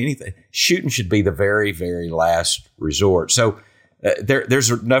 Anything shooting should be the very, very last resort. So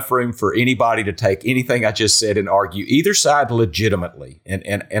there's enough room for anybody to take anything I just said and argue either side legitimately,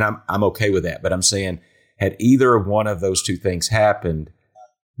 and I'm okay with that. But I'm saying, had either one of those two things happened,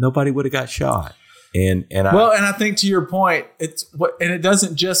 nobody would have got shot. And I think to your point, it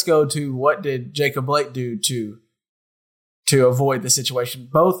doesn't just go to what did Jacob Blake do to avoid the situation.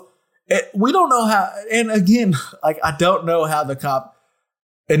 We don't know how, and again, I don't know how the cop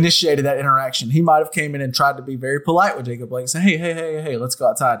initiated that interaction. He might have came in and tried to be very polite with Jacob Blake and say, hey, let's go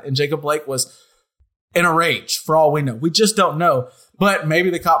outside. And Jacob Blake was in a rage for all we know. We just don't know. But maybe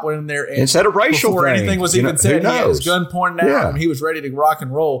the cop went in there and said a racial before thing. Anything was even said, he had his gun pointed at him. He was ready to rock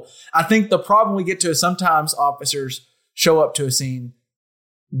and roll. I think the problem we get to is sometimes officers show up to a scene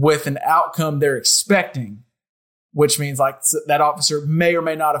with an outcome they're expecting, which means that officer may or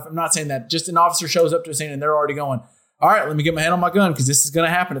may not have, I'm not saying that, just an officer shows up to a scene and they're already going, all right, let me get my hand on my gun because this is going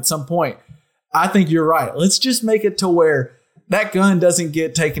to happen at some point. I think you're right. Let's just make it to where that gun doesn't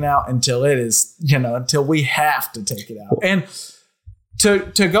get taken out until it is, until we have to take it out. And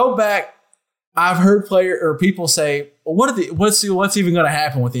to go back, I've heard people say, well, what's even going to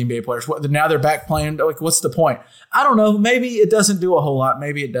happen with the NBA players? Now they're back playing. What's the point? I don't know. Maybe it doesn't do a whole lot.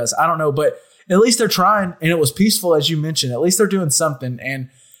 Maybe it does. I don't know. But at least they're trying, and it was peaceful, as you mentioned. At least they're doing something. And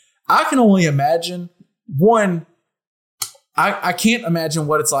I can only imagine, I can't imagine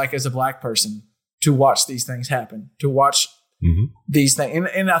what it's like as a black person to watch these things happen, to watch these things.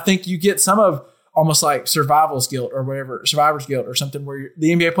 And I think you get some of almost like survivor's guilt or something, where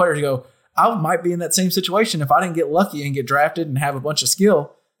the NBA players go, I might be in that same situation if I didn't get lucky and get drafted and have a bunch of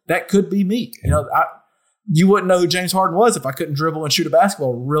skill. That could be me. You wouldn't know who James Harden was if I couldn't dribble and shoot a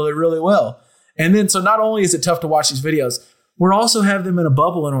basketball really, really well. And then, so not only is it tough to watch these videos, we're also have them in a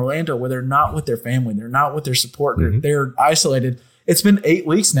bubble in Orlando where they're not with their family. They're not with their support. They're isolated. It's been 8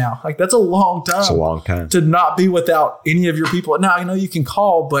 weeks now. That's a long time. It's a long time to not be without any of your people. Now, I know you can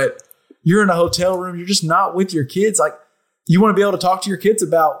call, but you're in a hotel room. You're just not with your kids. You want to be able to talk to your kids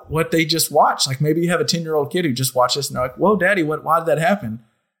about what they just watched. Maybe you have a 10-year-old kid who just watched this and they're like, whoa, daddy, why did that happen?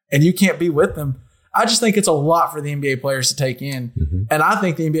 And you can't be with them. I just think it's a lot for the NBA players to take in. And I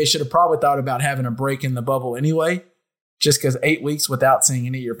think the NBA should have probably thought about having a break in the bubble anyway, just because 8 weeks without seeing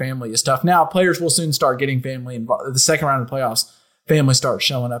any of your family is tough. Now, players will soon start getting family involved. The second round of the playoffs, family starts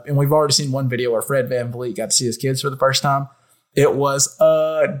showing up. And we've already seen one video where Fred VanVleet got to see his kids for the first time. It was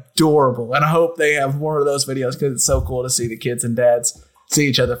adorable. And I hope they have more of those videos because it's so cool to see the kids and dads see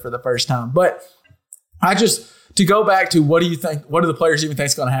each other for the first time. But to go back to what do you think, what do the players even think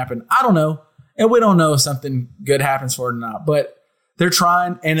is going to happen? I don't know. And we don't know if something good happens for it or not. But they're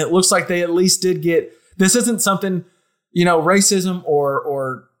trying, and it looks like they at least did get – this isn't something, racism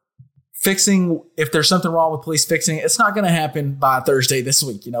or fixing, if there's something wrong with police fixing it, it's not going to happen by Thursday this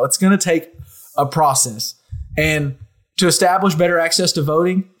week. It's going to take a process. And to establish better access to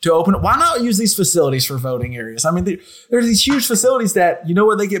voting, to open it, why not use these facilities for voting areas? I mean, there's these huge facilities that,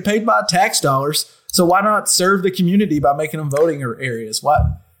 where they get paid by tax dollars. So why not serve the community by making them voting areas? What?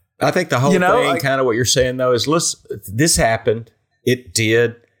 I think the whole thing, kind of what you're saying, though, is this happened. It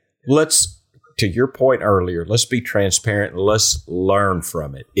did. To your point earlier, let's be transparent and let's learn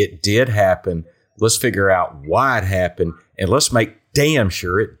from it. It did happen. Let's figure out why it happened, and let's make damn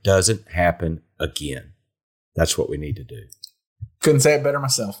sure it doesn't happen again. That's what we need to do. Couldn't say it better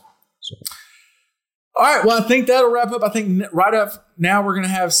myself. All right. Well, I think that'll wrap up. I think right up now we're going to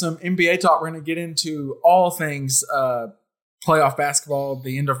have some NBA talk. We're going to get into all things playoff basketball,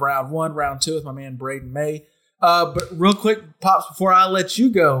 the end of round 1, round 2 with my man Braden May. But real quick, Pops, before I let you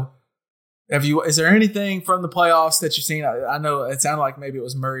go, is there anything from the playoffs that you've seen? I know it sounded like maybe it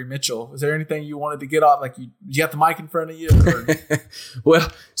was Murray Mitchell. Is there anything you wanted to get off? Like you got the mic in front of you?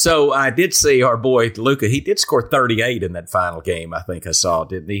 Well, so I did see our boy Luka. He did score 38 in that final game. I think I saw,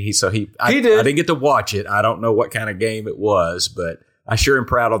 didn't he? He did. I didn't get to watch it. I don't know what kind of game it was, but I sure am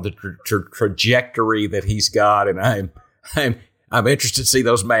proud of the trajectory that he's got, and I'm interested to see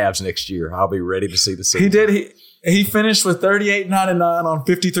those Mavs next year. I'll be ready to see the season. He did. He finished with 38, 9, and 9 on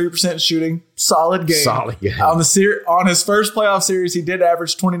 53% shooting. Solid game. On his first playoff series, he did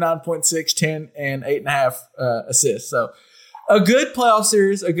average 29.6, 10, and 8.5 assists. So a good playoff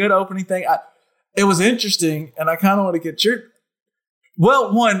series, a good opening thing. It was interesting, and I kind of want to get your –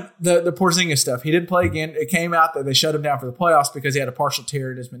 well, one, the Porzingis stuff. He didn't play again. It came out that they shut him down for the playoffs because he had a partial tear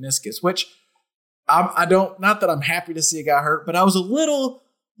in his meniscus, which I don't – not that I'm happy to see a guy hurt, but I was a little,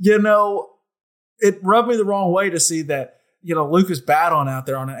 it rubbed me the wrong way to see that, Luka's battling out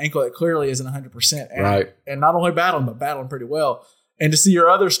there on an ankle that clearly isn't 100%. Right. And not only battling, but battling pretty well. And to see your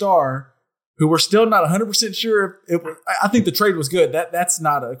other star, who we're still not 100% sure if I think the trade was good. That's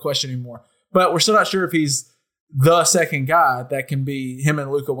not a question anymore. But we're still not sure if he's the second guy that can be him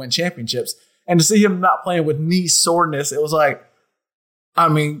and Luka win championships. And to see him not playing with knee soreness, it was like,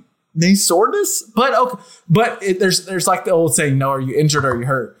 knee soreness? But okay. But there's like the old saying, are you injured or are you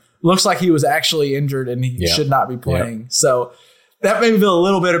hurt? Looks like he was actually injured and he should not be playing. Yeah. So that made me feel a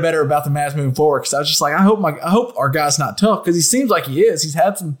little bit better about the Mavs moving forward, because I was just like, I hope our guy's not tough, because he seems like he is. He's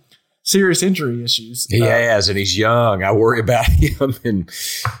had some serious injury issues. He has, and he's young. I worry about him.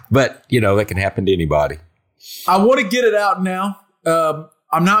 But that can happen to anybody. I want to get it out now.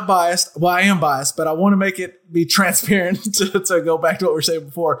 I'm not biased. Well, I am biased, but I want to make it be transparent to go back to what we were saying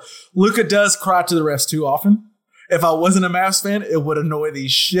before. Luka does cry to the refs too often. If I wasn't a Mavs fan, it would annoy the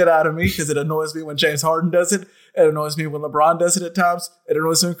shit out of me, because it annoys me when James Harden does it. It annoys me when LeBron does it at times. It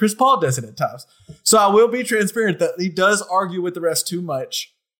annoys me when Chris Paul does it at times. So I will be transparent that he does argue with the refs too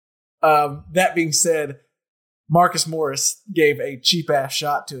much. That being said, Marcus Morris gave a cheap-ass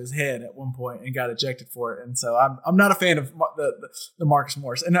shot to his head at one point and got ejected for it. And so I'm not a fan of the Marcus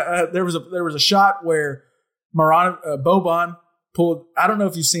Morris. And there was a shot where Boban pulled. I don't know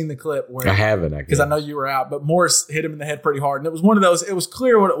if you've seen the clip where I haven't, because I know you were out, but Morris hit him in the head pretty hard, and it was one of those. It was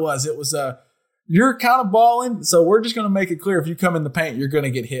clear what it was. It was you're kind of balling, so we're just going to make it clear if you come in the paint, you're going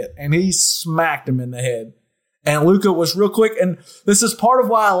to get hit, and he smacked him in the head. And Luka was real quick, and this is part of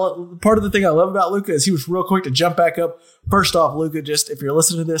the thing I love about Luka is he was real quick to jump back up. First off, Luka, just if you're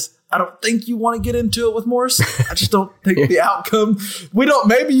listening to this, I don't think you want to get into it with Morris. I just don't think the outcome.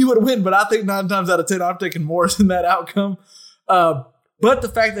 Maybe you would win, but I think 9 times out of 10, I'm taking Morris in that outcome. But the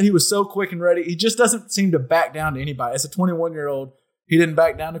fact that he was so quick and ready, he just doesn't seem to back down to anybody. As a 21-year-old, he didn't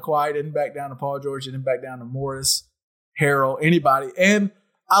back down to Kawhi, didn't back down to Paul George, didn't back down to Morris, Harrell, anybody. And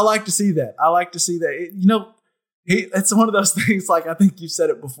I like to see that. It's one of those things, like I think you said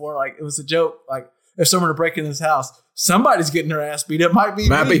it before, like it was a joke. Like if someone were breaking his house, somebody's getting their ass beat. It might be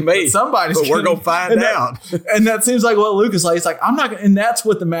me. Somebody's but we're going to find out. And that seems like what Luka's like. He's like, I'm not going to, and that's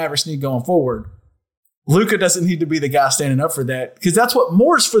what the Mavericks need going forward. Luka doesn't need to be the guy standing up for that, because that's what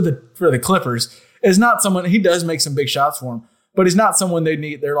Morris for the Clippers is not someone. He does make some big shots for him, but he's not someone they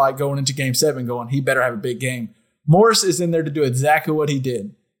need. They're like going into Game 7 going, he better have a big game. Morris is in there to do exactly what he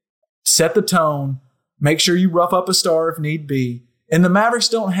did. Set the tone, make sure you rough up a star if need be. And the Mavericks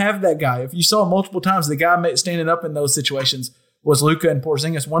don't have that guy. If you saw multiple times, the guy standing up in those situations was Luka and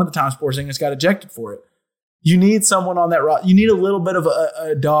Porzingis. One of the times Porzingis got ejected for it. You need someone on that roster. You need a little bit of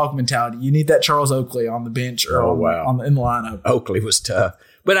a dog mentality. You need that Charles Oakley on the bench or in the lineup. Oakley was tough.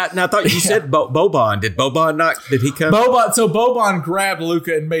 But I thought you said Boban. Did Boban not? Did he come? Boban grabbed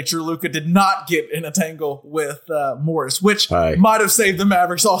Luka and made sure Luka did not get in a tangle with Morris, which might have saved the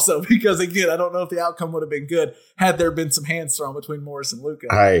Mavericks also. Because again, I don't know if the outcome would have been good had there been some hands thrown between Morris and Luka.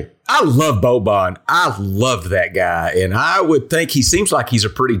 I love Boban. I love that guy, and I would think he seems like he's a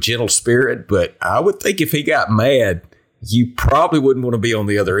pretty gentle spirit. But I would think if he got mad, you probably wouldn't want to be on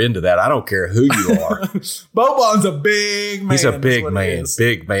the other end of that. I don't care who you are. Boban's a big man. He's a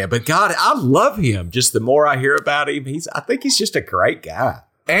big man. But God, I love him. Just the more I hear about him, I think he's just a great guy.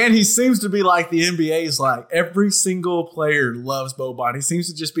 And he seems to be like the NBA's like every single player loves Boban. He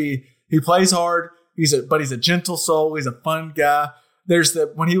seems to just be, he plays hard. But he's a gentle soul. He's a fun guy.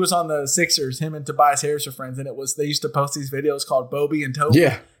 When he was on the Sixers, him and Tobias Harris were friends, and they used to post these videos called Bobby and Toby.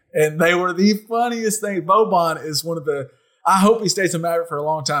 Yeah. And they were the funniest thing. Boban is I hope he stays a Maverick for a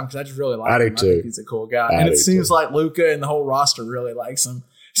long time because I just really like him. I do too. I think he's a cool guy. And it seems like Luka and the whole roster really likes him.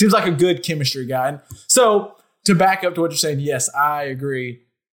 Seems like a good chemistry guy. And so to back up to what you're saying, yes, I agree.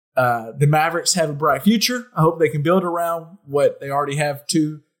 The Mavericks have a bright future. I hope they can build around what they already have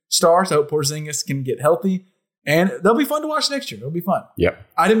 2 stars. I hope Porzingis can get healthy. And they'll be fun to watch next year. It'll be fun. Yep.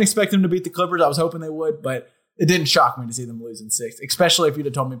 I didn't expect them to beat the Clippers. I was hoping they would, but it didn't shock me to see them lose in 6, especially if you'd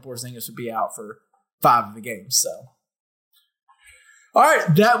have told me Porzingis would be out for 5 of the games. So, all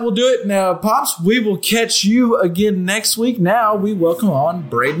right, that will do it. Now, Pops, we will catch you again next week. Now we welcome on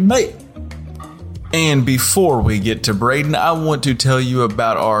Braden May. And before we get to Braden, I want to tell you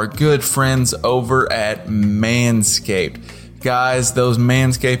about our good friends over at Manscaped. Guys, those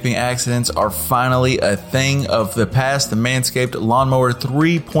manscaping accidents are finally a thing of the past. The Manscaped Lawnmower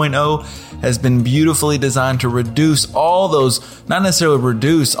 3.0 has been beautifully designed to reduce all those, not necessarily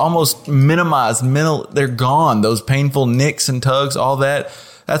reduce, almost minimize, they're gone. Those painful nicks and tugs, all that.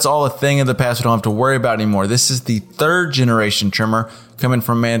 That's all a thing of the past we don't have to worry about anymore. This is the 3rd generation trimmer coming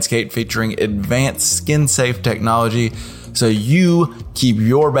from Manscaped, featuring advanced skin-safe technology, so you keep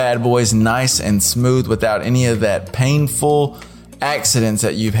your bad boys nice and smooth without any of that painful accidents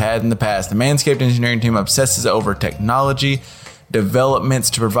that you've had in the past. The Manscaped engineering team obsesses over technology developments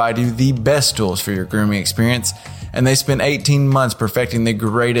to provide you the best tools for your grooming experience. And they spent 18 months perfecting the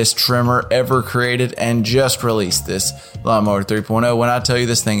greatest trimmer ever created and just released this Lawnmower 3.0. When I tell you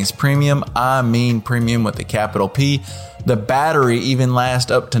this thing is premium, I mean premium with a capital P. The battery even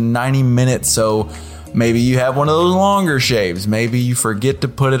lasts up to 90 minutes, so maybe you have one of those longer shaves. Maybe you forget to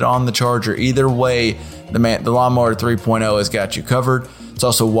put it on the charger. Either way, the Lawnmower 3.0 has got you covered. It's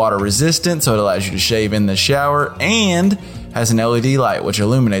also water resistant, so it allows you to shave in the shower, and has an LED light which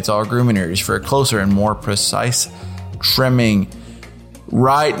illuminates all grooming areas for a closer and more precise trimming.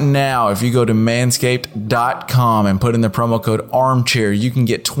 Right now, if you go to manscaped.com and put in the promo code armchair, you can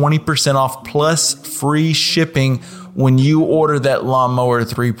get 20% off plus free shipping when you order that Lawnmower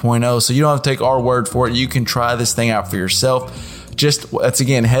 3.0. So you don't have to take our word for it. You can try this thing out for yourself. That's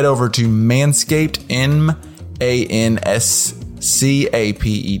again, head over to Manscaped,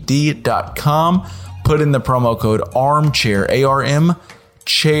 manscaped.com. Put in the promo code armchair, ARM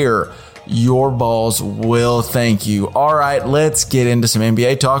chair. Your balls will thank you. All right, let's get into some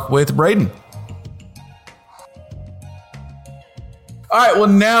NBA talk with Braden. All right, well,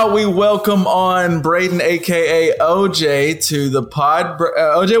 now we welcome on Braden, a.k.a. OJ, to the pod.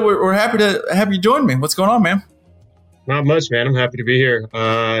 OJ, we're happy to have you join me. What's going on, man? Not much, man. I'm happy to be here.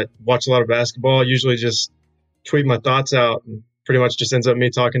 Watch a lot of basketball. Usually just tweet my thoughts out, and pretty much just ends up me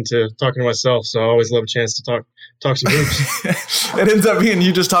talking to myself. So I always love a chance to talk some hoops. It ends up being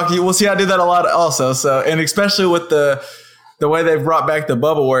you just talk to you. Well, see, I do that a lot also. So, and especially with the way they've brought back the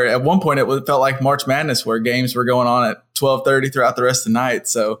bubble, where at one point it felt like March Madness, where games were going on at 12:30 throughout the rest of the night.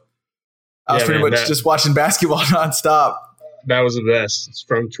 So I was pretty much just watching basketball nonstop. That was the best. It's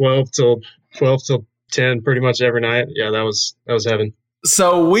from 12 till 10, pretty much every night. Yeah, that was heaven.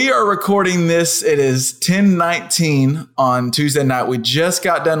 So we are recording this. It is 10:19 on Tuesday night. We just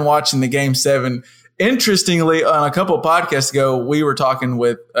got done watching the Game 7. Interestingly, on a couple of podcasts ago, we were talking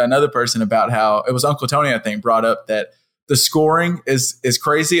with another person about how it was Uncle Tony, I think, brought up that the scoring is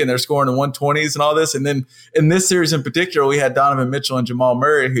crazy and they're scoring in 120s and all this. And then in this series in particular, we had Donovan Mitchell and Jamal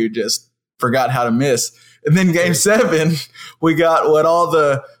Murray who just forgot how to miss. And then Game 7, we got what all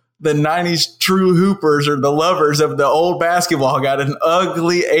the 90s true hoopers or the lovers of the old basketball got an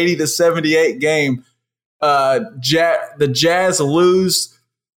ugly 80-78 game. The Jazz lose.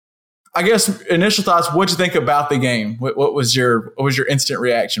 I guess initial thoughts. What'd you think about the game? What was your instant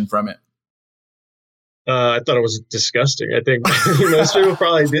reaction from it? I thought it was disgusting. I think most people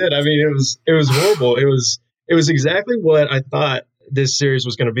probably did. I mean, it was horrible. It was exactly what I thought this series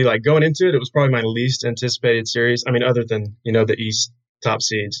was going to be like. Going into it, it was probably my least anticipated series. I mean, other than the East top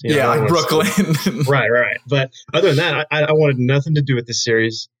seeds. Like Brooklyn. Right. But other than that, I wanted nothing to do with this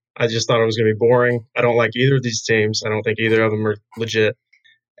series. I just thought it was going to be boring. I don't like either of these teams. I don't think either of them are legit.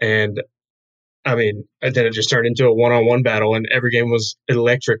 And I mean, then it just turned into a one-on-one battle, and every game was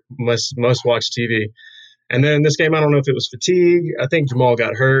electric, must watch TV. And then this game, I don't know if it was fatigue. I think Jamal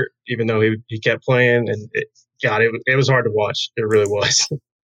got hurt, even though he kept playing, and it was hard to watch. It really was.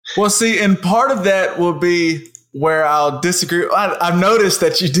 Well, see, and part of that will be where I'll disagree. I've noticed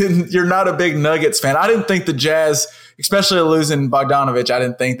that you're not a big Nuggets fan. I didn't think the Jazz, especially losing Bogdanovich, I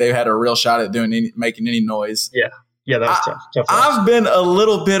didn't think they had a real shot at making any noise. Yeah, that was tough. I've been a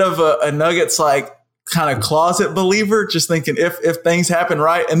little bit of a Nuggets kind of closet believer, just thinking if things happen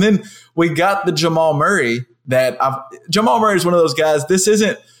right. And then we got the Jamal Murray Jamal Murray is one of those guys. This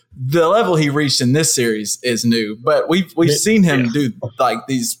isn't the level he reached in this series is new, but we've seen him do like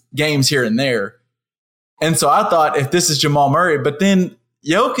these games here and there. And so I thought if this is Jamal Murray, but then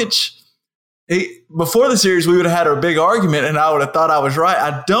Jokic, before the series, we would have had a big argument and I would have thought I was right.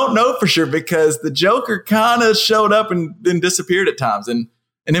 I don't know for sure because the Joker kind of showed up and then disappeared at times. And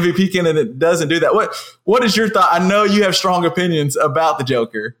an MVP candidate doesn't do that. What is your thought? I know you have strong opinions about the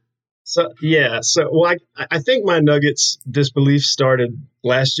Joker. I think my Nuggets disbelief started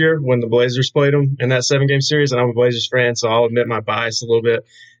last year when the Blazers played them in that 7-game series, and I'm a Blazers fan, so I'll admit my bias a little bit.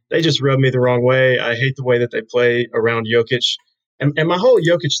 They just rubbed me the wrong way. I hate the way that they play around Jokic. And my whole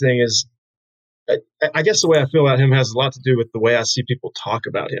Jokic thing is, I guess the way I feel about him has a lot to do with the way I see people talk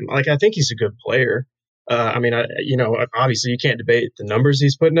about him. Like, I think he's a good player. Obviously you can't debate the numbers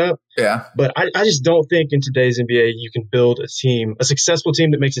he's putting up. Yeah. But I just don't think in today's NBA you can build a successful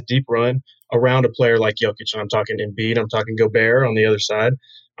team that makes a deep run around a player like Jokic. I'm talking Embiid. I'm talking Gobert on the other side.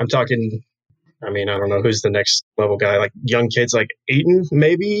 I'm talking, I don't know who's the next level guy, like young kids like Ayton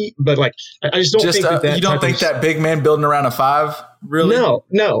maybe. But like, I just don't think that you don't think that big man building around a 5 really?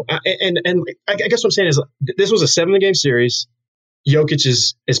 No. And I guess what I'm saying is this was a 7-game series. Jokic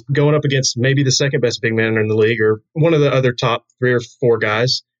is going up against maybe the second best big man in the league or one of the other top 3 or 4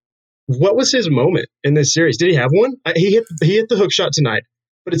 guys. What was his moment in this series? Did he have one? He hit the hook shot tonight,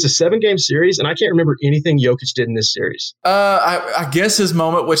 but it's a 7-game series, and I can't remember anything Jokic did in this series. I guess his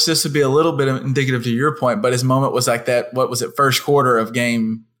moment, which this would be a little bit indicative to your point, but his moment was like that, what was it, first quarter of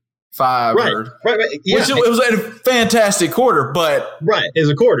game 5? Right. Yeah. Which it was a fantastic quarter, but right, it was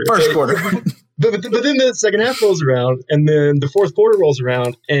a quarter. First quarter. But then the second half rolls around, and then the fourth quarter rolls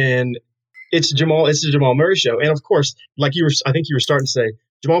around, and it's the Jamal Murray show. And of course, like I think you were starting to say,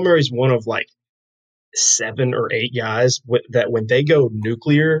 Jamal Murray's one of like 7 or 8 guys that when they go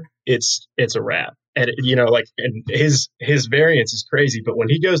nuclear, it's a wrap. And and his variance is crazy, but when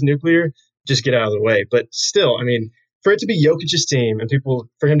he goes nuclear, just get out of the way. But still, for it to be Jokic's team and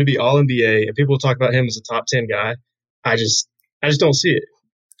for him to be all NBA and people talk about him as a top 10 guy, I just don't see it.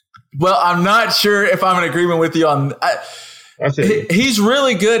 Well, I'm not sure if I'm in agreement with you on. He's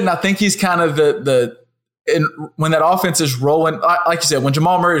really good, and I think he's kind of when that offense is rolling, like you said, when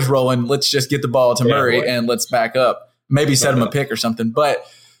Jamal Murray's rolling, let's just get the ball to Murray and let's back up, maybe set him a pick or something. But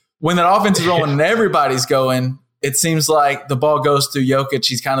when that offense is rolling and everybody's going, it seems like the ball goes through Jokic.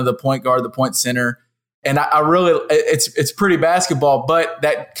 He's kind of the point guard, the point center, and I really, it's pretty basketball, but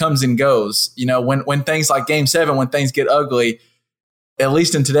that comes and goes. When things like Game 7, when things get ugly. At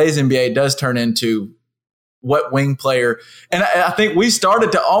least in today's NBA, it does turn into what wing player. And I think we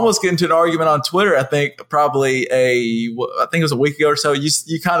started to almost get into an argument on Twitter. I think it was a week ago or so. You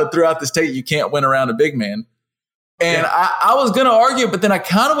kind of threw out the state you can't win around a big man. And I was going to argue, but then I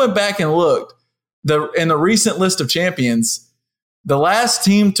kind of went back and looked. In the recent list of champions, the last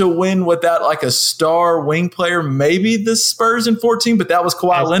team to win without like a star wing player, maybe the Spurs in 14, but that was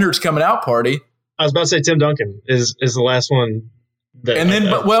Kawhi Leonard's coming out party. I was about to say Tim Duncan is the last one. But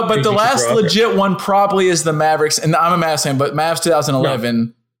the last legit one probably is the Mavericks, and I'm a Mavs fan, but Mavs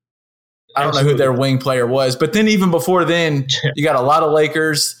 2011. I don't know who their wing player was, but then even before then, you got a lot of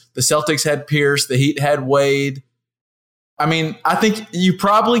Lakers. The Celtics had Pierce. The Heat had Wade. I think you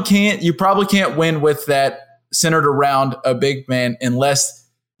probably can't win with that centered around a big man unless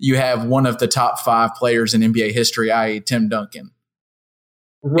you have one of the top 5 players in NBA history, i.e., Tim Duncan.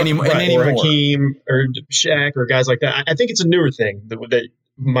 Or Hakeem or Shaq or guys like that. I think it's a newer thing that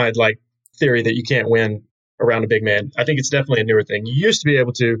my theory that you can't win around a big man. I think it's definitely a newer thing. You used to be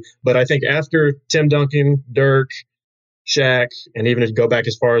able to, but I think after Tim Duncan, Dirk, Shaq, and even if you go back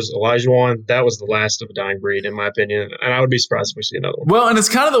as far as Olajuwon, that was the last of a dying breed, in my opinion. And I would be surprised if we see another one. Well, and it's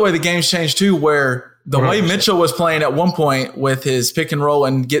kind of the way the game's changed too, where the 100%. Way Mitchell was playing at one point with his pick and roll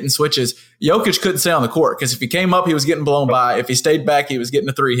and getting switches, Jokic couldn't stay on the court because if he came up, he was getting blown by. If he stayed back, he was getting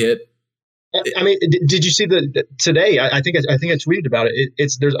a 3 hit. I mean, did you see today? I think I tweeted about it.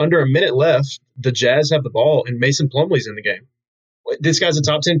 There's under a minute left. The Jazz have the ball, and Mason Plumlee's in the game. This guy's a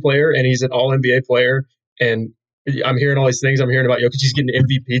top 10 player, and he's an All NBA player. And I'm hearing all these things. I'm hearing about Jokic. He's getting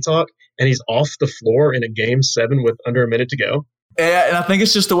MVP talk, and he's off the floor in a Game 7 with under a minute to go. Yeah, and I think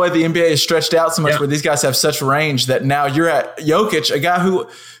it's just the way the NBA is stretched out so much where these guys have such range that now you're at Jokic, a guy who,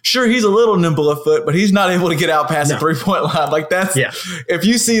 sure, he's a little nimble of foot, but he's not able to get out past the three-point line. Like that's if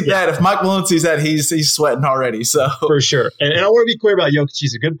you see that, if Mike Malone sees that, he's sweating already. So for sure. And I want to be clear about Jokic.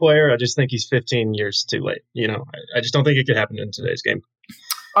 He's a good player. I just think he's 15 years too late. I just don't think it could happen in today's game.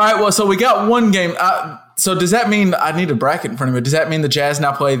 All right, well, so we got one game. So does that mean I need a bracket in front of me? Does that mean the Jazz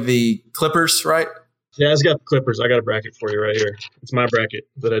now play the Clippers, right? Jazz got the Clippers. I got a bracket for you right here. It's my bracket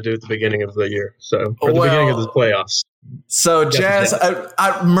that I do at the beginning of the year. So, or the beginning of the playoffs. So Jazz,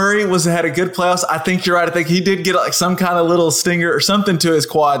 Murray had a good playoffs. I think you're right. I think he did get like some kind of little stinger or something to his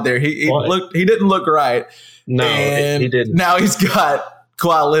quad there. He didn't look right. No, he didn't. Now he's got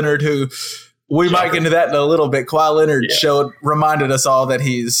Kawhi Leonard, who we might get into that in a little bit. Kawhi Leonard reminded us all that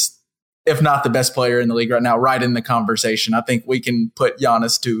he's, if not the best player in the league right now, right in the conversation. I think we can put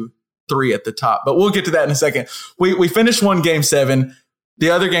Giannis to 3 at the top, but we'll get to that in a second. We finished one Game 7. The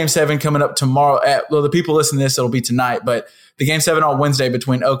other Game 7 coming up tomorrow. The people listening to this, it'll be tonight, but the Game 7 on Wednesday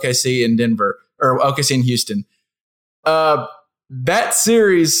between OKC and Denver, or OKC and Houston. That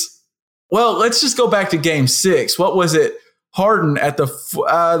series, well, let's just go back to Game 6. What was it? Harden at the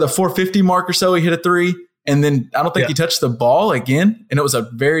 450 mark or so, he hit a 3, and then I don't think he touched the ball again, and it was a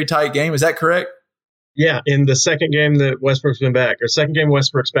very tight game. Is that correct? Yeah, in the second game that Westbrook's been back, or second game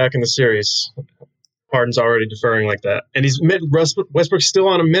Westbrook's back in the series, Harden's already deferring like that. And Westbrook's still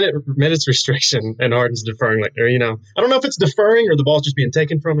on a minutes restriction, and Harden's deferring like, I don't know if it's deferring or the ball's just being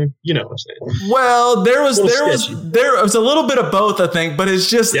taken from him. You know what I'm saying? Well, there was a little bit of both, I think, but it's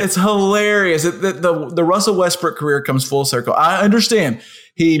just it's hilarious. The Russell Westbrook career comes full circle. I understand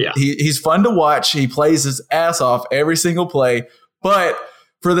he's fun to watch. He plays his ass off every single play, but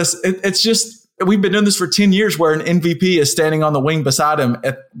for this, it's just. We've been doing this for 10 years where an MVP is standing on the wing beside him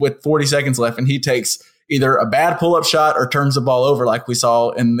with 40 seconds left, and he takes either a bad pull-up shot or turns the ball over like we saw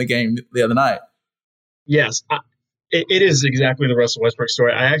in the game the other night. Yes, it is exactly the Russell Westbrook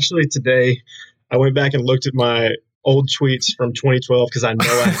story. I actually today I went back and looked at my old tweets from 2012 because I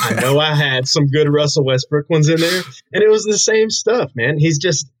know I had some good Russell Westbrook ones in there, and it was the same stuff, man. He's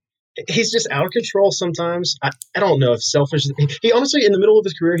just out of control sometimes. I don't know if selfish. He honestly, in the middle of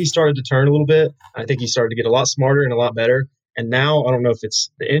his career, he started to turn a little bit. I think he started to get a lot smarter and a lot better. And now I don't know if it's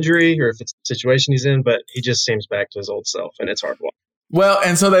the injury or if it's the situation he's in, but he just seems back to his old self, and it's hard to watch. Well,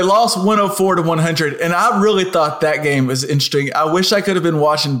 and so they lost 104-100, and I really thought that game was interesting. I wish I could have been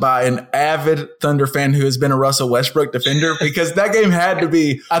watching by an avid Thunder fan who has been a Russell Westbrook defender, because that game had to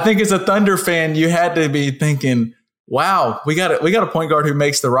be, I think as a Thunder fan, you had to be thinking, wow, we got a point guard who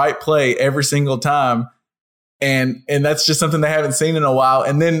makes the right play every single time. And that's just something they haven't seen in a while.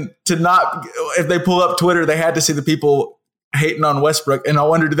 And then if they pull up Twitter, they had to see the people hating on Westbrook. And I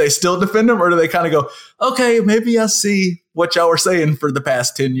wonder, do they still defend him, or do they kind of go, okay, maybe I see what y'all were saying for the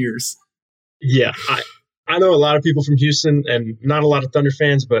past 10 years? Yeah, I know a lot of people from Houston and not a lot of Thunder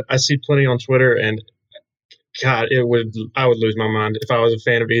fans, but I see plenty on Twitter, and God, I would lose my mind if I was a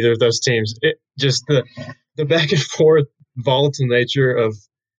fan of either of those teams. Just the back and forth volatile nature of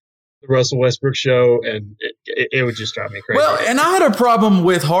the Russell Westbrook show, and it would just drive me crazy. Well, and I had a problem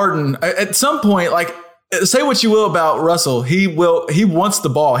with Harden at some point. Like, say what you will about Russell, he wants the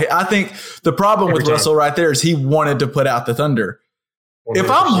ball. I think the problem with Russell right there is he wanted to put out the Thunder. 100%.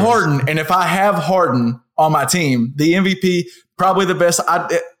 If I'm Harden, and if I have Harden on my team, the MVP, probably the best.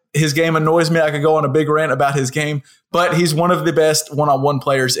 His game annoys me. I could go on a big rant about his game, but he's one of the best one-on-one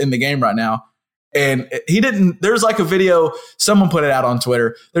players in the game right now. And there's like a video, someone put it out on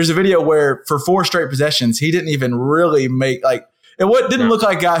Twitter. There's a video where for 4 straight possessions, he didn't even really make didn't look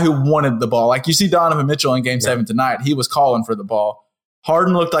like a guy who wanted the ball. Like you see Donovan Mitchell in Game 7 tonight, he was calling for the ball.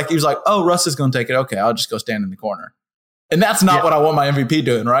 Harden looked like he was like, oh, Russ is going to take it. Okay, I'll just go stand in the corner. And that's not what I want my MVP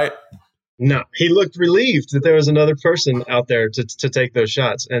doing, right? No, he looked relieved that there was another person out there to take those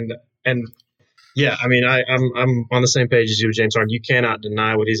shots. And yeah, I mean, I'm on the same page as you with James Harden. You cannot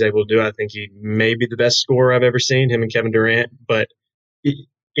deny what he's able to do. I think he may be the best scorer I've ever seen, him and Kevin Durant. But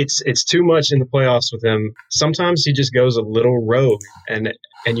it's too much in the playoffs with him. Sometimes he just goes a little rogue, and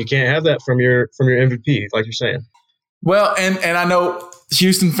you can't have that from your MVP, like you're saying. Well, and I know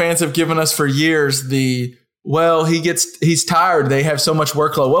Houston fans have given us for years he's tired. They have so much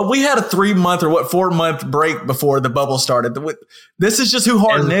workload. Well, we had a 3-month or 4-month break before the bubble started. This is just who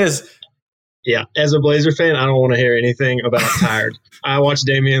Harden is. Yeah, as a Blazer fan, I don't want to hear anything about tired. I watched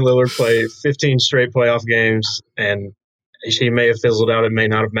Damian Lillard play 15 straight playoff games, and he may have fizzled out. It may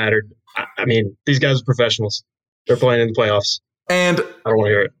not have mattered. I mean, these guys are professionals. They're playing in the playoffs. And I don't want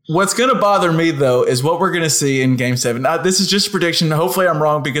to hear it. What's going to bother me, though, is what we're going to see in Game 7. This is just a prediction. Hopefully I'm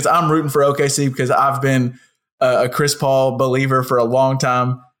wrong because I'm rooting for OKC because I've been a Chris Paul believer for a long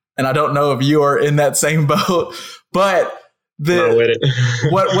time, and I don't know if you are in that same boat. But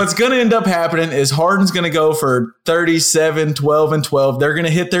what's going to end up happening is Harden's going to go for 37, 12, and 12. They're going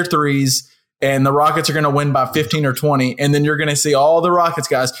to hit their threes, and the Rockets are going to win by 15 or 20. And then you're going to see all the Rockets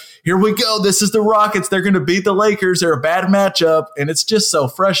guys. Here we go. This is the Rockets. They're going to beat the Lakers. They're a bad matchup, and it's just so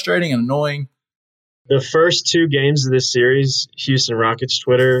frustrating and annoying. The first 2 games of this series, Houston Rockets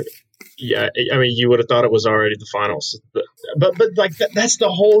Twitter, yeah, I mean, you would have thought it was already the finals. But like that's the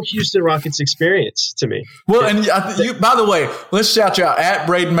whole Houston Rockets experience to me. Well, and by the way, let's shout you out at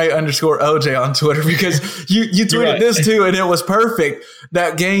BradenMay_OJ on Twitter because you tweeted this too, and it was perfect.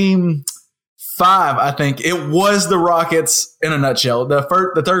 That Game 5, I think, it was the Rockets in a nutshell. The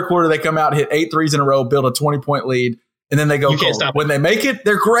third quarter, they come out, hit 8 threes in a row, build a 20-point lead, and then they go cold. When they make it,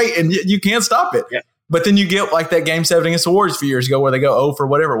 they're great, and you can't stop it. Yeah. But then you get like that Game 7 against the Warriors a few years ago where they go 0 for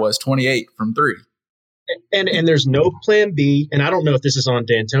whatever it was, 28 from 3. And there's no plan B. And I don't know if this is on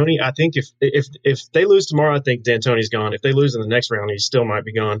D'Antoni. I think if they lose tomorrow, I think D'Antoni's gone. If they lose in the next round, he still might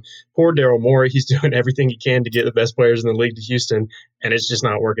be gone. Poor Daryl Morey. He's doing everything he can to get the best players in the league to Houston, and it's just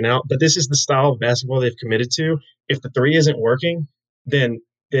not working out. But this is the style of basketball they've committed to. If the 3 isn't working, then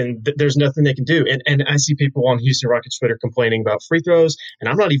there's nothing they can do. And I see people on Houston Rockets Twitter complaining about free throws, and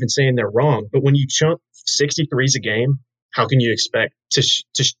I'm not even saying they're wrong. But when you chunk 63s a game, how can you expect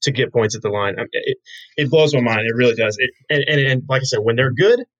to get points at the line? I mean, it blows my mind. It really does. And like I said, when they're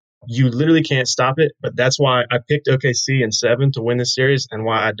good, you literally can't stop it. But that's why I picked OKC in 7 to win this series, and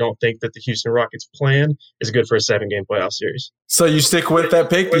why I don't think that the Houston Rockets plan is good for a 7-game playoff series. So you stick with that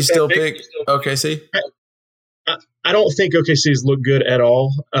pick? You still pick OKC? I don't think OKC's look good at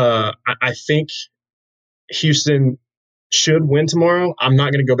all. I think Houston should win tomorrow. I'm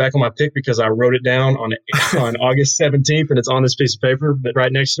not going to go back on my pick because I wrote it down on August 17th, and it's on this piece of paper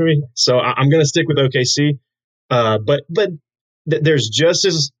right next to me. So I'm going to stick with OKC. But there's just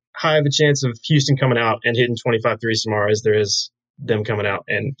as high of a chance of Houston coming out and hitting 25 threes tomorrow as there is them coming out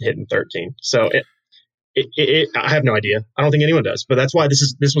and hitting 13. So I have no idea. I don't think anyone does. But that's why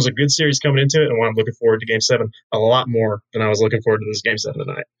this was a good series coming into it, and why I'm looking forward to Game 7 a lot more than I was looking forward to this Game 7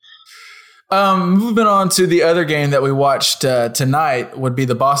 tonight. Moving on to the other game that we watched tonight would be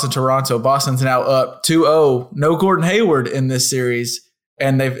the Boston-Toronto. Boston's now up 2-0. No Gordon Hayward in this series,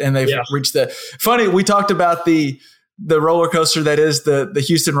 and they've reached the funny. We talked about the roller coaster that is the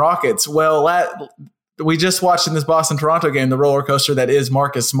Houston Rockets. Well, we just watched in this Boston-Toronto game the roller coaster that is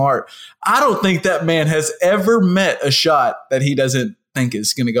Marcus Smart. I don't think that man has ever met a shot that he doesn't think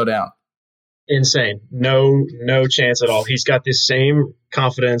is going to go down. Insane. No chance at all. He's got this same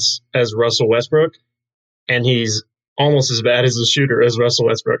confidence as Russell Westbrook, and he's almost as bad as a shooter as Russell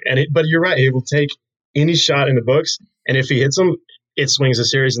Westbrook. But you're right. He will take any shot in the books, and if he hits them, it swings a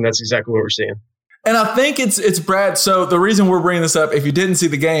series, and that's exactly what we're seeing. And I think it's Brad. So the reason we're bringing this up, if you didn't see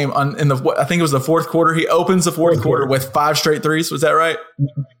the game I think it was the fourth quarter, he opens the fourth quarter with 5 straight threes. Was that right?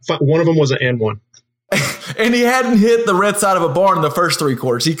 One of them was an and one. And he hadn't hit the red side of a barn the first 3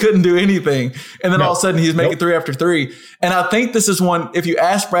 quarters. He couldn't do anything. And then all of a sudden he's making 3 after 3. And I think this is one, if you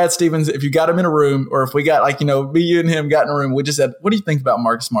ask Brad Stevens, if you got him in a room, or if we got me, you and him got in a room, we just said, what do you think about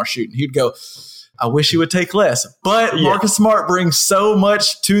Marcus Smart shooting? He'd go, I wish he would take less. But Marcus Smart brings so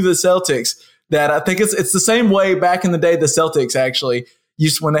much to the Celtics that I think it's the same way back in the day the Celtics actually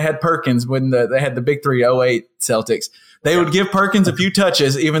used when they had Perkins, when they had the big 3 08 Celtics. They would give Perkins a few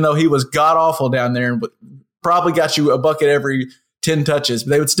touches, even though he was god-awful down there and probably got you a bucket every 10 touches. But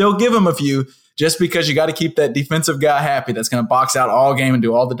they would still give him a few just because you got to keep that defensive guy happy that's going to box out all game and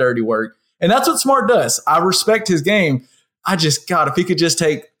do all the dirty work. And that's what Smart does. I respect his game. If he could just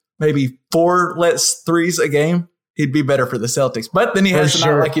take maybe 4 less threes a game, he'd be better for the Celtics. But then he has a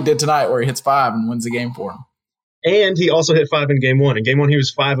night like he did tonight where he hits 5 and wins the game for him. And he also hit 5 in Game 1. In Game 1, he was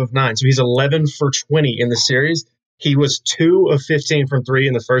 5 of 9. So he's 11 for 20 in the series. He was 2 of 15 from 3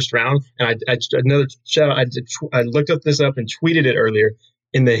 in the first round. And another shout out, I looked this up and tweeted it earlier.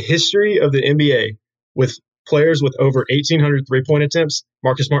 In the history of the NBA, with players with over 1,800 3-point attempts,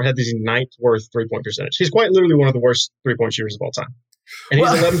 Marcus Smart had the 9th worst 3-point percentage. He's quite literally one of the worst 3-point shooters of all time. And he's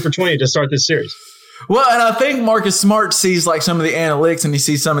 11 for 20 to start this series. Well, and I think Marcus Smart sees like some of the analytics, and he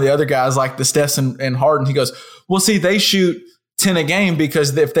sees some of the other guys like the Stephs and Harden. He goes, well, see, they shoot 10 a game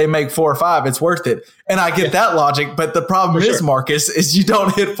because if they make 4 or 5, it's worth it. And I get that logic. But the problem is, Marcus, is you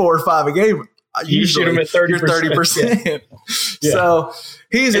don't hit 4 or 5 a game You shoot him at 30%. You're 30%. Yeah. So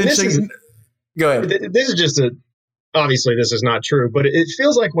he's interesting. Go ahead. This is just obviously this is not true, but it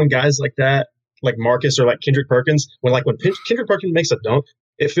feels like when guys like that, like Marcus or like Kendrick Perkins, when Kendrick Perkins makes a dunk,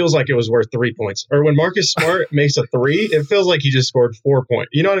 it feels like it was worth 3 points. Or when Marcus Smart makes a 3, it feels like he just scored 4 points.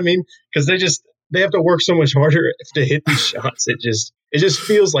 You know what I mean? Because they have to work so much harder to hit these shots. It just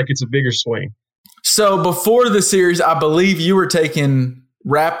feels like it's a bigger swing. So before the series, I believe you were taking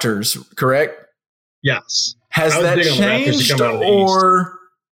Raptors, correct? Yes. Has that changed or?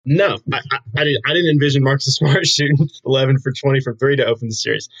 No, I didn't envision Marcus Smart shooting 11 for 20 from 3 to open the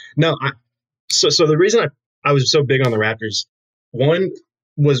series. No, so the reason I was so big on the Raptors, one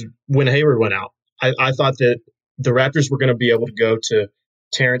was when Hayward went out. I thought that the Raptors were going to be able to go to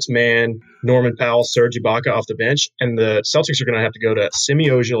Terrence Mann, Norman Powell, Serge Ibaka off the bench, and the Celtics are going to have to go to Semi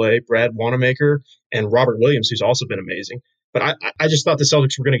Ojeleye, Brad Wanamaker, and Robert Williams, who's also been amazing. But I just thought the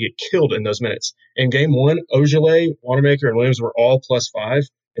Celtics were going to get killed in those minutes. In game one, Ojeleye, Wanamaker, and Williams were all +5.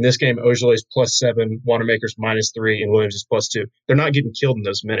 In this game, Ojele's +7, Wanamaker's -3, and Williams is +2. They're not getting killed in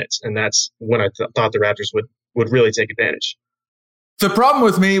those minutes, and that's when I thought the Raptors would really take advantage. The problem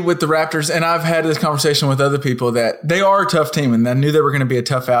with me with the Raptors, and I've had this conversation with other people, that they are a tough team, and I knew they were going to be a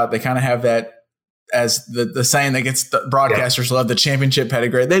tough out. They kind of have that as the saying that gets the broadcasters love, the championship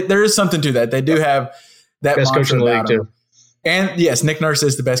pedigree. There is something to that. They do have that best coach in the league too. And yes, Nick Nurse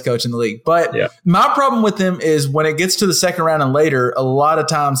is the best coach in the league. But my problem with them is when it gets to the second round and later, a lot of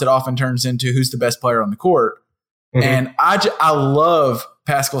times it often turns into who's the best player on the court. Mm-hmm. And I love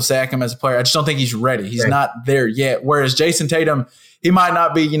Pascal Siakam as a player. I just don't think he's ready. He's not there yet. Whereas Jason Tatum, he might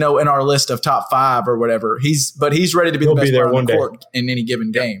not be, in our list of top 5 or whatever. But he's ready to be the best player on the court in any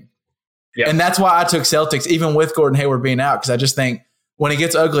given game. Yeah. And that's why I took Celtics, even with Gordon Hayward being out, because I just think when it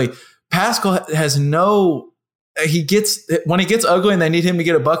gets ugly, Pascal has when he gets ugly and they need him to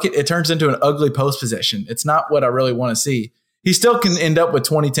get a bucket, it turns into an ugly post possession. It's not what I really want to see. He still can end up with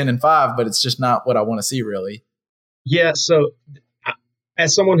 20, 10, and 5, but it's just not what I want to see, really. Yeah, so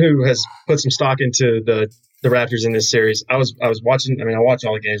as someone who has put some stock into the Raptors in this series, I was watching, I watch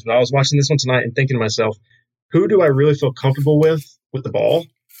all the games, but I was watching this one tonight and thinking to myself, who do I really feel comfortable with the ball?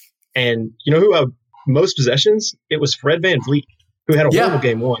 And most possessions, it was Fred VanVleet, who had a horrible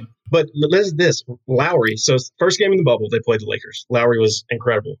game one. But listen to this, Lowry. So first game in the bubble, they played the Lakers. Lowry was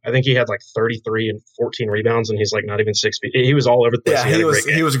incredible. I think he had 33 and 14 rebounds, and he's not even 6 feet. He was all over the place.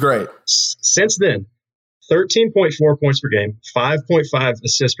 Yeah, he was great. Since then, 13.4 points per game, 5.5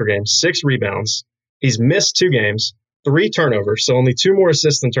 assists per game, 6 rebounds. He's missed 2 games, 3 turnovers, so only 2 more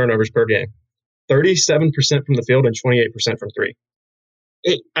assists than turnovers per game. 37% from the field and 28% from 3.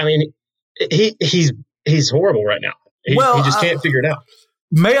 He's horrible right now. He just can't figure it out.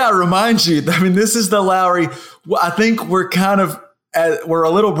 May I remind you, this is the Lowry. I think we're we're a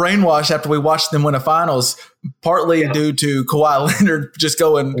little brainwashed after we watched them win a finals, partly due to Kawhi Leonard just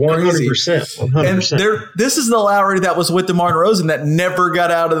going 100%. And this is the Lowry that was with DeMar DeRozan that never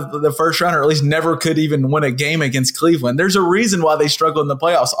got out of the first round, or at least never could even win a game against Cleveland. There's a reason why they struggle in the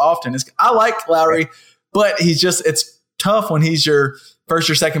playoffs often. I like Lowry, but it's tough when he's your first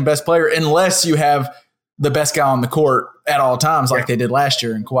or second best player, unless you have the best guy on the court at all times, like they did last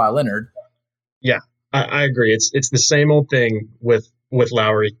year in Kawhi Leonard. Yeah, I agree. It's the same old thing with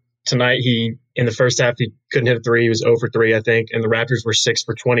Lowry. Tonight, in the first half, he couldn't hit a 3. He was 0 for 3, I think, and the Raptors were 6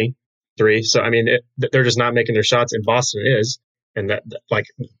 for 23. So, they're just not making their shots, and Boston is. And I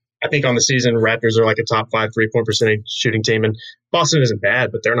think on the season, Raptors are a top 5 3-point percentage shooting team, and Boston isn't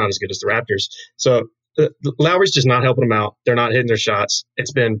bad, but they're not as good as the Raptors. So, Lowry's just not helping them out. They're not hitting their shots.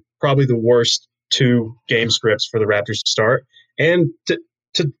 It's been probably the worst 2 game scripts for the Raptors to start. And to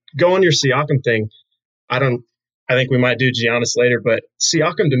go on your Siakam thing, I think we might do Giannis later, but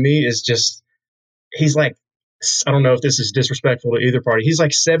Siakam to me is just, he's I don't know if this is disrespectful to either party. He's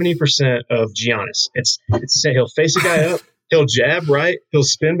 70% of Giannis. It's he'll face a guy up, he'll jab right, he'll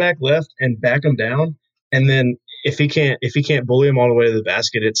spin back left and back him down. And then if he can't bully him all the way to the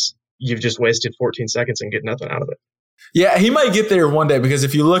basket, you've just wasted 14 seconds and get nothing out of it. Yeah, he might get there one day, because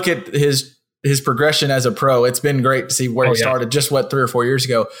if you look at his progression as a pro, it's been great to see where he started just 3 or 4 years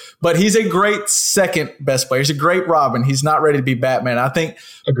ago. But he's a great second best player. He's a great Robin. He's not ready to be Batman. I think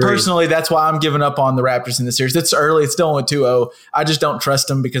personally, that's why I'm giving up on the Raptors in the series. It's early. It's still only 2-0. I just don't trust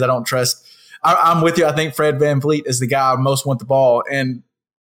him because I don't trust. I'm with you. I think Fred VanVleet is the guy I most want the ball, and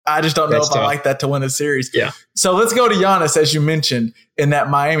I just don't know if I like that to win the series. Yeah. So let's go to Giannis, as you mentioned, in that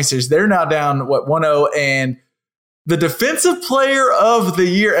Miami series. They're now down 1-0, and the defensive player of the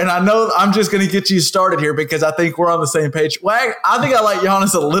year, and I know I'm just going to get you started here because I think we're on the same page. Wag, I think I like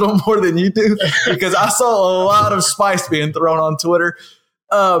Giannis a little more than you do because I saw a lot of spice being thrown on Twitter.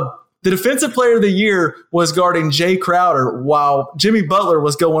 The defensive player of the year was guarding Jay Crowder while Jimmy Butler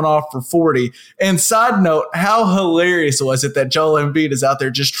was going off for 40. And side note, how hilarious was it that Joel Embiid is out there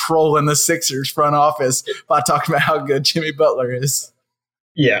just trolling the Sixers front office by talking about how good Jimmy Butler is?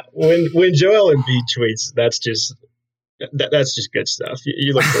 Yeah, when Joel Embiid tweets, that's just good stuff.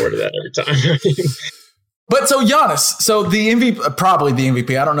 You look forward to that every time. But so Giannis, so the MVP, probably the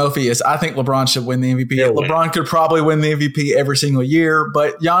MVP. I don't know if he is. I think LeBron should win the MVP. LeBron could probably win the MVP every single year,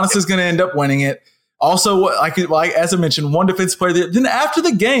 but Giannis is going to end up winning it. Also, like as I mentioned, one defensive player. Then after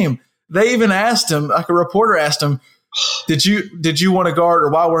the game, they even asked him, like a reporter asked him, "Did you want to guard, or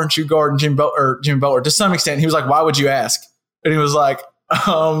why weren't you guarding Jimmy Butler?" To some extent, he was like, "Why would you ask?" And he was like,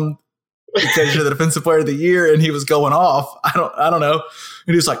 "Because you're the defensive player of the year," and he was going off. I don't know.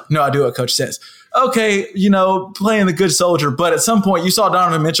 And he was like, "No, I do what coach says." Okay, playing the good soldier. But at some point, you saw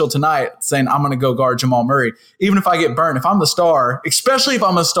Donovan Mitchell tonight saying, I'm going to go guard Jamal Murray. Even if I get burned, if I'm the star, especially if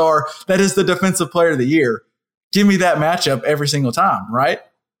I'm a star that is the defensive player of the year, give me that matchup every single time, right?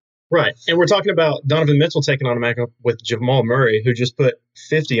 Right. And we're talking about Donovan Mitchell taking on a matchup with Jamal Murray, who just put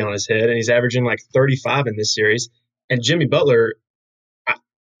 50 on his head, and he's averaging like 35 in this series. And Jimmy Butler,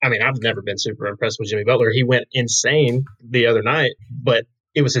 I mean, I've never been super impressed with Jimmy Butler. He went insane the other night, but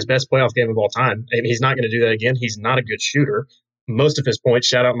it was his best playoff game of all time. And he's not going to do that again. He's not a good shooter. Most of his points,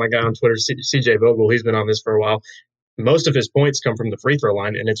 shout out my guy on Twitter, CJ Vogel, he's been on this for a while. Most of his points come from the free throw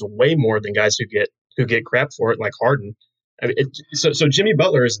line, and it's way more than guys who get crap for it, like Harden. I mean, so Jimmy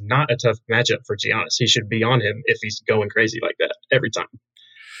Butler is not a tough matchup for Giannis. He should be on him if he's going crazy like that every time.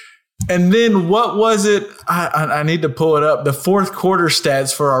 And then what was it? I need to pull it up. The fourth quarter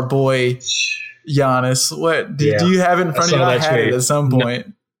stats for our boy Giannis. What do you have it in front of you? I had it at some point.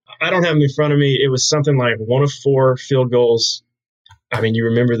 No, I don't have them in front of me. It was something like 1 of 4 field goals. I mean, you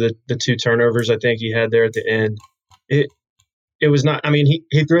remember the 2 turnovers I think he had there at the end. It was not. I mean,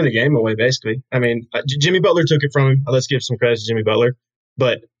 he threw the game away basically. I mean, Jimmy Butler took it from him. Let's give some credit to Jimmy Butler.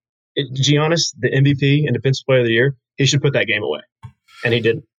 But Giannis, the MVP and Defensive Player of the Year, he should put that game away, and he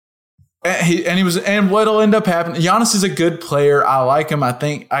didn't. And what'll end up happening, Giannis is a good player. I like him. I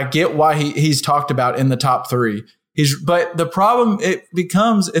think I get why he's talked about in the top 3. But the problem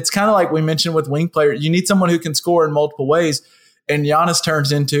it's kind of like we mentioned with wing player. You need someone who can score in multiple ways. And Giannis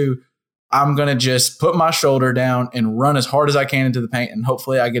turns into, I'm going to just put my shoulder down and run as hard as I can into the paint. And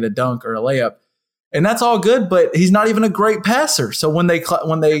hopefully I get a dunk or a layup. And that's all good, but he's not even a great passer. So when they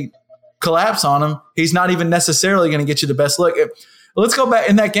collapse on him, he's not even necessarily going to get you the best look. Let's go back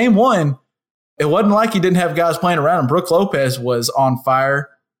in that game 1. It wasn't like he didn't have guys playing around him. Brook Lopez was on fire.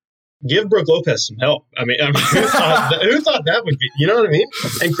 Give Brook Lopez some help. I mean, who thought that would be? You know what I mean?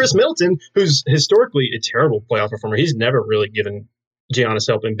 And Chris Middleton, who's historically a terrible playoff performer, he's never really given Giannis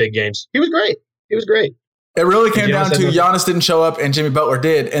help in big games. He was great. It really came down to Giannis didn't show up and Jimmy Butler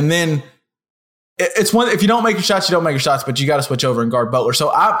did. And then it's one, if you don't make your shots, you don't make your shots, but you got to switch over and guard Butler. So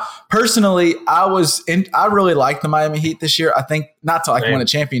I really like the Miami Heat this year. I think not to win a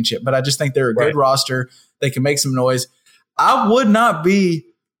championship, but I just think they're a good roster. They can make some noise. I would not be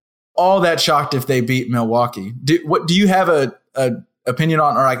all that shocked if they beat Milwaukee. Do you have a opinion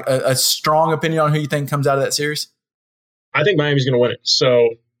on, or like a strong opinion on who you think comes out of that series? I think Miami's going to win it.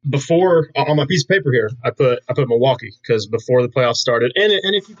 So before, on my piece of paper here, I put Milwaukee because before the playoffs started, and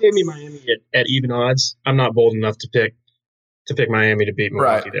if you gave me Miami at even odds, I'm not bold enough to pick Miami to beat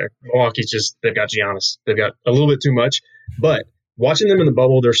Milwaukee there. Milwaukee's they've got Giannis. They've got a little bit too much. But watching them in the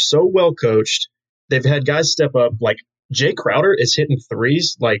bubble, they're so well coached. They've had guys step up. Like Jay Crowder is hitting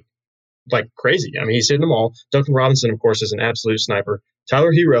threes like crazy. I mean, he's hitting them all. Duncan Robinson, of course, is an absolute sniper.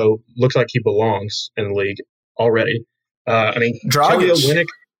 Tyler Hero looks like he belongs in the league already. I mean, Kelly Olynyk.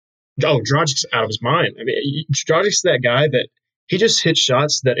 Oh, Dragic's out of his mind. I mean, Dragic's that guy that he just hits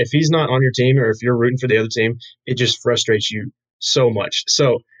shots that if he's not on your team or if you're rooting for the other team, it just frustrates you so much.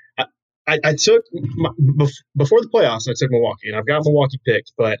 So I took before the playoffs, I took Milwaukee, and I've got Milwaukee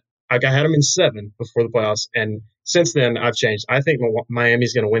picked, but I had them in 7 before the playoffs, and since then I've changed. I think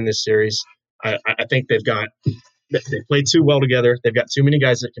Miami's going to win this series. I think they played too well together. They've got too many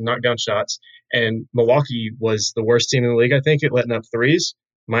guys that can knock down shots, and Milwaukee was the worst team in the league, I think, at letting up threes.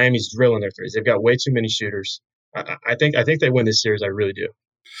 Miami's drilling their threes. They've got way too many shooters. I think they win this series. I really do.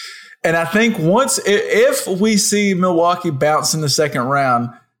 And I think if we see Milwaukee bounce in the second round,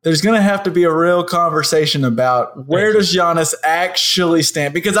 there's going to have to be a real conversation about where does Giannis actually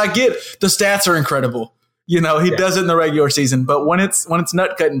stand? Because I get the stats are incredible. He does it in the regular season, but when it's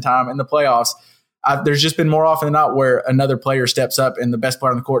nut cutting time in the playoffs, there's just been more often than not where another player steps up and the best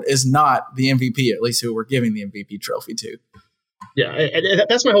player on the court is not the MVP, at least who we're giving the MVP trophy to. Yeah, and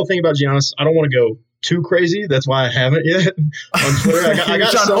that's my whole thing about Giannis. I don't want to go too crazy. That's why I haven't yet on Twitter. I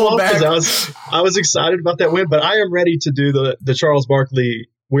got some off because I was excited about that win, but I am ready to do the Charles Barkley.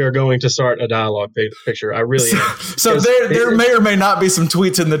 We are going to start a dialogue picture. I really am. So there may or may not be some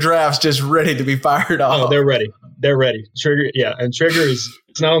tweets in the drafts just ready to be fired off. Oh, they're ready. They're ready. Trigger, yeah, and Trigger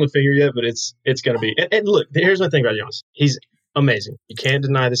it's not on the finger yet, but it's going to be. And look, here's my thing about Giannis. He's amazing. You can't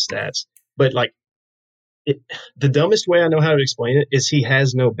deny the stats, but like the dumbest way I know how to explain it is he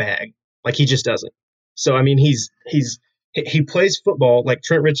has no bag. Like he just doesn't. So I mean, he plays football like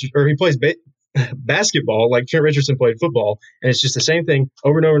Trent Richardson, or he plays basketball like Trent Richardson played football, and it's just the same thing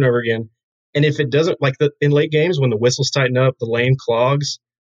over and over and over again. And if it doesn't, like in late games when the whistles tighten up, the lane clogs,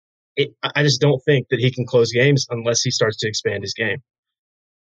 I just don't think that he can close games unless he starts to expand his game.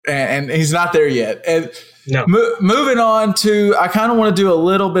 And he's not there yet. And no. Moving on to, I kind of want to do a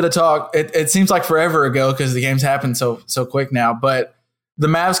little bit of talk. It seems like forever ago because the games happen so quick now. But the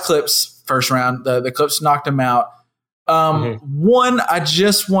Mavs Clips first round, the Clips knocked them out. One, I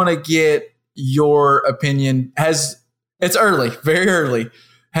just want to get your opinion. It's early, very early.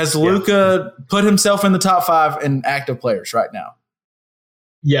 Has Luka put himself in the top 5 in active players right now?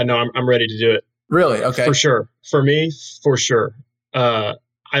 Yeah, no, I'm ready to do it. Really? Okay. For sure. For me, for sure.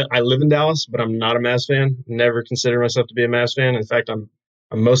 I live in Dallas, but I'm not a Mavs fan. Never consider myself to be a Mavs fan. In fact, I'm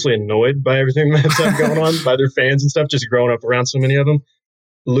mostly annoyed by everything the Mavs have going on, by their fans and stuff, just growing up around so many of them.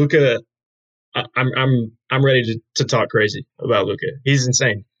 Luka, I'm ready to talk crazy about Luka. He's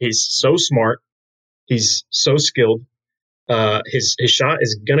insane. He's so smart. He's so skilled. His shot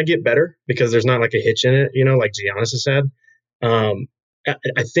is gonna get better because there's not like a hitch in it, like Giannis has had.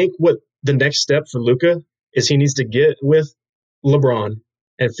 I think what the next step for Luka is he needs to get with LeBron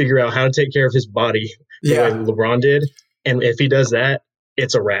and figure out how to take care of his body the way LeBron did. And if he does that,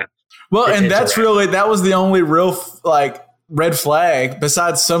 it's a wrap. Well, that was the only real red flag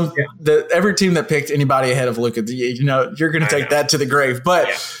besides every team that picked anybody ahead of Luka. You're going to take that to the grave.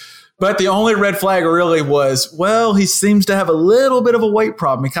 But the only red flag really was, he seems to have a little bit of a weight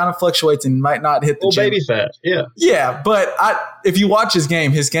problem. He kind of fluctuates and might not hit the gym. Baby fat. Yeah. Yeah. But if you watch his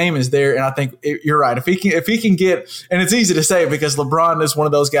game is there. And I think you're right. If he can get, and it's easy to say because LeBron is one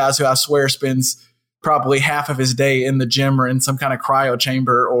of those guys who I swear spends probably half of his day in the gym or in some kind of cryo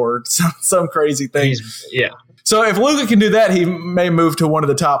chamber or some crazy thing. So if Luka can do that, he may move to one of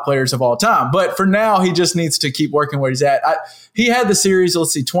the top players of all time. But for now, he just needs to keep working where he's at. He had the series,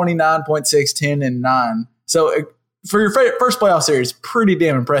 29.6, 10, and 9. So for your first playoff series, pretty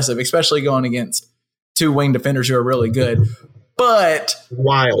damn impressive, especially going against 2 wing defenders who are really good. But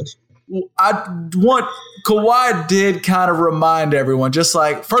wild. Kawhi did kind of remind everyone, just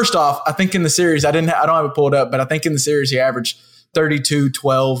like, first off, I think in the series, I don't have it pulled up, but I think in the series he averaged 32,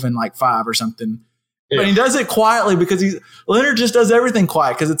 12, and 5 or something. But he does it quietly because Leonard just does everything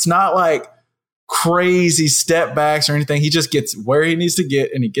quiet because it's not like crazy step backs or anything. He just gets where he needs to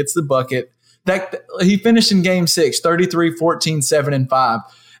get and he gets the bucket. He finished in game 6, 33, 14, 7, and 5.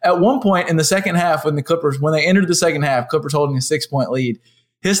 At one point in the second half when they entered the second half, Clippers holding a 6-point lead.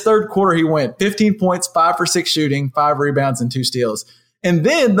 His third quarter, he went 15 points, 5 for 6 shooting, 5 rebounds, and 2 steals. And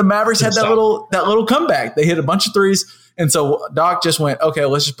then the Mavericks had that little comeback. They hit a bunch of threes. And so Doc just went, okay,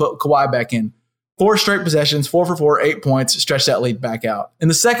 let's just put Kawhi back in. 4 straight possessions, 4 for 4, 8 points, stretched that lead back out. In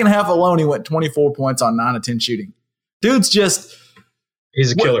the second half alone, he went 24 points on 9 of 10 shooting. Dude's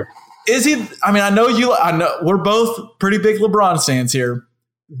he's a killer. Is he? I mean, I know we're both pretty big LeBron fans here.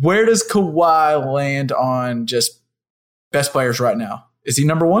 Where does Kawhi land on just best players right now? Is he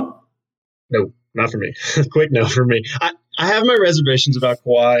number 1? No, not for me. Quick no for me. I have my reservations about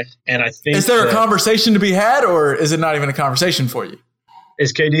Kawhi, and I think is there a conversation to be had, or is it not even a conversation for you?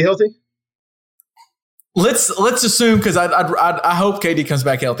 Is KD healthy? Let's assume, because I hope KD comes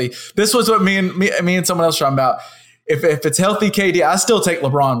back healthy. This was what me and someone else were talking about. If it's healthy KD, I still take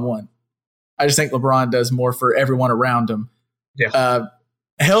LeBron 1. I just think LeBron does more for everyone around him. Yeah.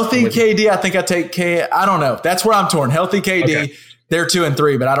 Healthy KD, I think I take K. I don't know. That's where I'm torn. Healthy KD, they're 2 and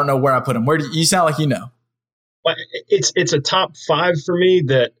 3, but I don't know where I put them. Where do you sound like you know? Well, it's a top 5 for me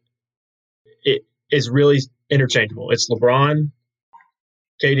that it is really interchangeable. It's LeBron,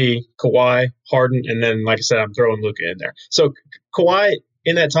 KD, Kawhi, Harden, and then, like I said, I'm throwing Luka in there. So Kawhi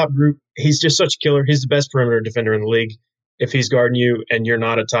in that top group, he's just such a killer. He's the best perimeter defender in the league. If he's guarding you and you're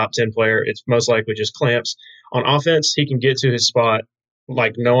not a top 10 player, it's most likely just clamps. On offense, he can get to his spot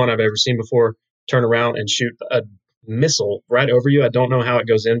like no one I've ever seen before, turn around and shoot a missile right over you. I don't know how it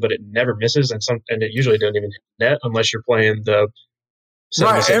goes in, but it never misses, and it usually doesn't even hit net unless you're playing the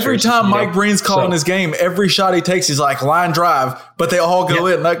right. Every time Mike Breen's calling his game, every shot he takes, he's like line drive, but they all go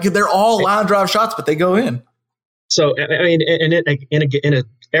in. Like they're all line drive shots, but they go in. So, I mean, in an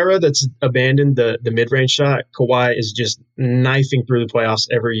era that's abandoned the mid-range shot, Kawhi is just knifing through the playoffs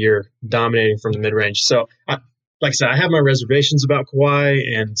every year, dominating from the mid-range. So, like I said, I have my reservations about Kawhi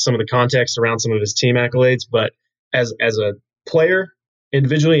and some of the context around some of his team accolades, but as a player,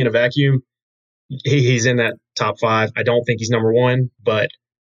 individually in a vacuum, he's in that top 5. I don't think he's number 1, but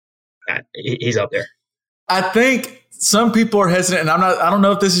he's up there. I think some people are hesitant, and I don't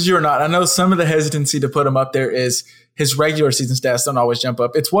know if this is you or not. I know some of the hesitancy to put him up there is his regular season stats don't always jump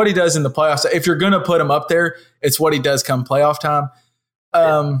up. It's what he does in the playoffs. If you're going to put him up there, it's what he does come playoff time.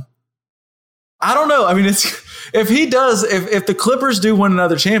 I don't know. I mean, if the Clippers do win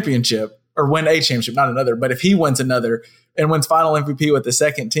another championship, or win a championship, not another, but if he wins another and wins final MVP with the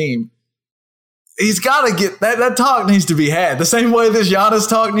second team, he's got to get that talk needs to be had. The same way this Giannis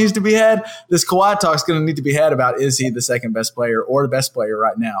talk needs to be had, this Kawhi talk is going to need to be had about, is he the second best player or the best player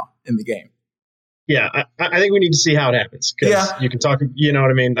right now in the game? Yeah, I think we need to see how it happens. Because you can talk, you know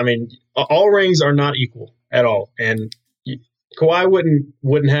what I mean? I mean, all rings are not equal at all. And Kawhi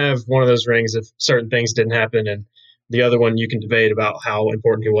wouldn't have one of those rings if certain things didn't happen. And the other one, you can debate about how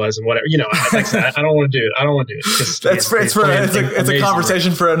important he was and whatever. You know, like I said, I don't want to do it. I don't want to do it. It's a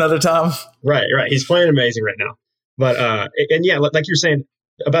conversation for another time. Right. He's playing amazing right now. But and yeah, like you're saying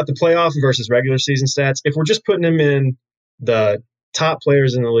about the playoff versus regular season stats, if we're just putting him in the top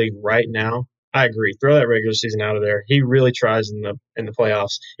players in the league right now, I agree. Throw that regular season out of there. He really tries in the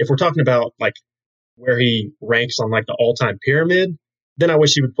playoffs. If we're talking about like where he ranks on like the all-time pyramid, then I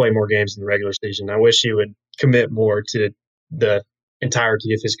wish he would play more games in the regular season. I wish he would commit more to the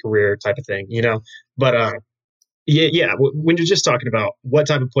entirety of his career type of thing, you know? But when you're just talking about what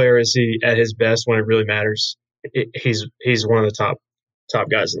type of player is he at his best when it really matters, he's one of the top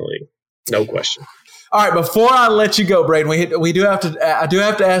guys in the league. No question. All right, before I let you go, Braden, I do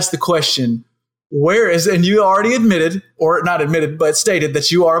have to ask the question, and you already admitted, or not admitted, but stated that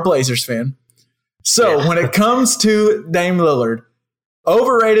you are a Blazers fan. So when it comes to Dame Lillard,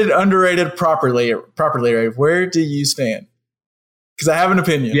 overrated, underrated, properly rated, where do you stand? Because I have an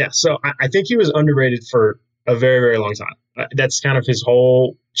opinion. Yeah, so I think he was underrated for a very, very long time. That's kind of his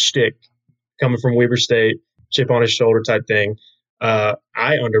whole shtick, coming from Weber State, chip on his shoulder type thing. I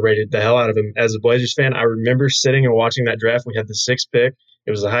underrated the hell out of him as a Blazers fan. I remember sitting and watching that draft. We had the 6th pick. It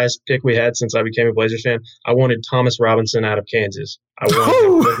was the highest pick we had since I became a Blazers fan. I wanted Thomas Robinson out of Kansas. I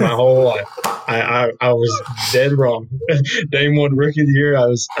wanted him my whole life. I was dead wrong. Dame won Rookie of the Year. I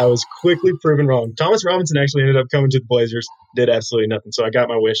was quickly proven wrong. Thomas Robinson actually ended up coming to the Blazers, did absolutely nothing. So I got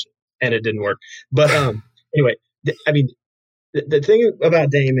my wish, and it didn't work. But anyway, the thing about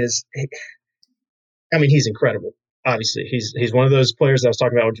Dame is, I mean, he's incredible. Obviously, he's one of those players that I was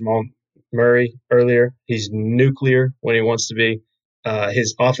talking about with Jamal Murray earlier. He's nuclear when he wants to be.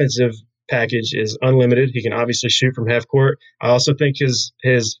 His offensive package is unlimited. He can obviously shoot from half court. I also think his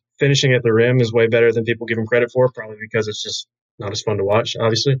finishing at the rim is way better than people give him credit for, probably because it's just not as fun to watch,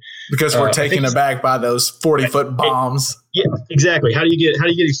 obviously. Because we're taken aback by those 40-foot bombs. Yeah, exactly. How do you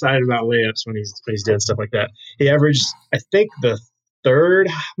get excited about layups when he's doing stuff like that? He averaged, I think, the 3rd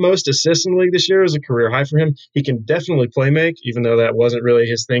most assists in the league this year is a career high for him. He can definitely play make, even though that wasn't really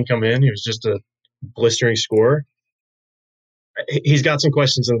his thing come in. He was just a blistering scorer. He's got some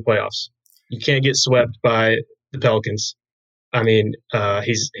questions in the playoffs. You can't get swept by the Pelicans. I mean,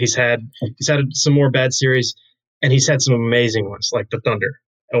 he's had some more bad series, and he's had some amazing ones like the Thunder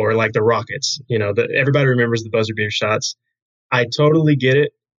or like the Rockets. You know, everybody remembers the buzzer beater shots. I totally get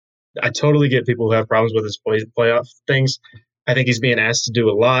it. I totally get people who have problems with his playoff things. I think he's being asked to do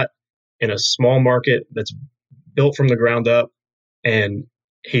a lot in a small market that's built from the ground up, and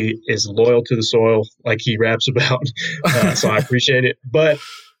he is loyal to the soil, like he raps about. So I appreciate it. But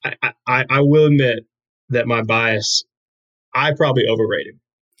I will admit that my bias, I probably overrated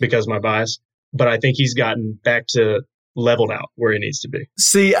because of my bias, but I think he's gotten back to leveled out where he needs to be.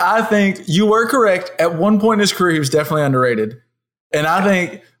 See, I think you were correct. At one point in his career, he was definitely underrated. And I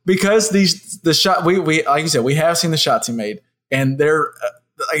think because the shot, we like you said, we have seen the shots he made, and they're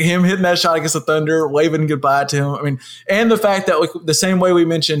like him hitting that shot against the Thunder, waving goodbye to him. I mean, and the fact that the same way we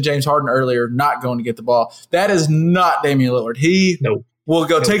mentioned James Harden earlier, not going to get the ball, that is not Damian Lillard. He will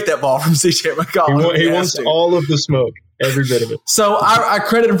go take that ball from CJ McCollum. He wants all of the smoke, every bit of it. So I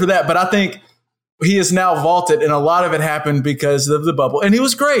credit him for that, but I think he is now vaulted, and a lot of it happened because of the bubble. And he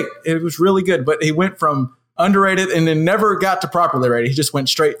was great. It was really good, but he went from underrated and then never got to properly rated. He just went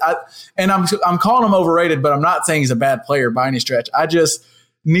straight. I'm calling him overrated, but I'm not saying he's a bad player by any stretch. I just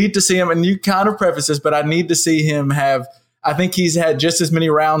need to see him, and you kind of preface this, but I need to see him have – I think he's had just as many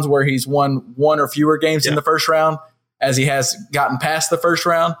rounds where he's won one or fewer games in the first round as he has gotten past the first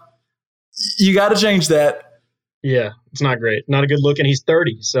round. You got to change that. Yeah, it's not great. Not a good look, and he's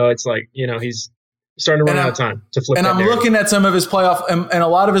 30, so it's like, he's starting to run out of time to flip. And I'm looking at some of his playoff and a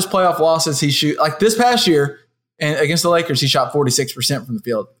lot of his playoff losses. He shoot like this past year and against the Lakers, he shot 46% from the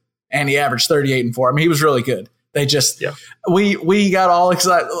field, and he averaged 38 and 4. I mean, he was really good. They just we got all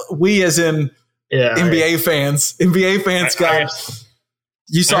excited. We as in NBA fans. NBA fans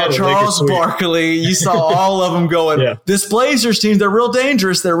you saw Charles Barkley. You saw all of them going, this Blazers team, they're real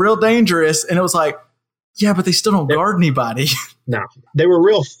dangerous. They're real dangerous. And it was like, yeah, but they still don't guard anybody. No, they were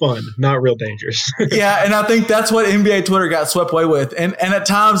real fun, not real dangerous. Yeah, and I think that's what NBA Twitter got swept away with. And at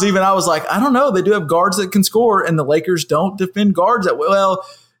times even I was like, I don't know. They do have guards that can score, and the Lakers don't defend guards that well.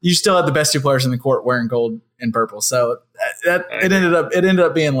 You still had the best two players in the court wearing gold and purple. So it ended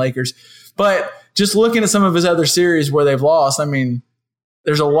up being Lakers. But just looking at some of his other series where they've lost, I mean,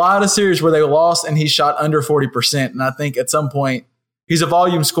 there's a lot of series where they lost and he shot under 40%. And I think at some point he's a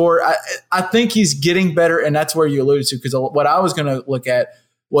volume scorer. I think he's getting better, and that's where you alluded to, because what I was going to look at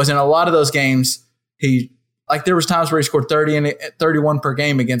was in a lot of those games, there was times where he scored 30 and 31 per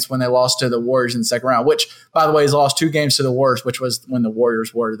game against when they lost to the Warriors in the second round, which, by the way, he's lost 2 games to the Warriors, which was when the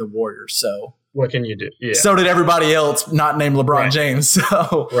Warriors were the Warriors. So what can you do? Yeah. So did everybody else not named LeBron James.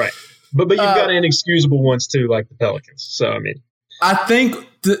 So right. But you've got inexcusable ones too, like the Pelicans. So, I mean, I think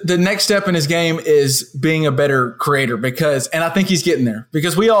the next step in his game is being a better creator and I think he's getting there,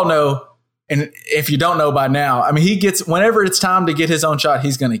 because we all know, and if you don't know by now, I mean, whenever it's time to get his own shot,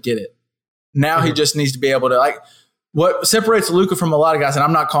 he's going to get it. Now he just needs to be able to, what separates Luka from a lot of guys, and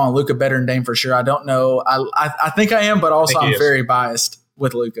I'm not calling Luka better than Dame for sure. I don't know. I think I am, but also I'm very biased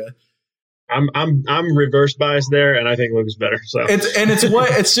with Luka. I'm reverse biased there, and I think Luka's better. So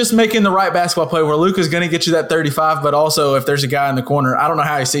it's just making the right basketball play where Luka's going to get you that 35, but also if there's a guy in the corner, I don't know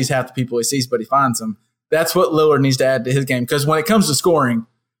how he sees half the people he sees, but he finds them. That's what Lillard needs to add to his game, because when it comes to scoring,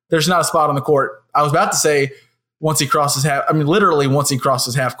 there's not a spot on the court. I was about to say once he crosses half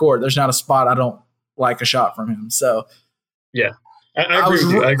court, there's not a spot I don't like a shot from him. So yeah. I agree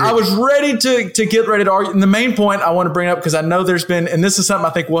with you. I was ready to get ready to argue. And the main point I want to bring up, because I know there's been, and this is something I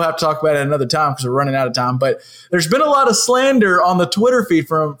think we'll have to talk about at another time because we're running out of time, but there's been a lot of slander on the Twitter feed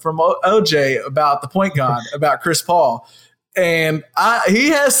from OJ about the point guard, about Chris Paul. And he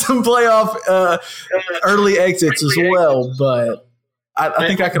has some playoff early exits as well, but I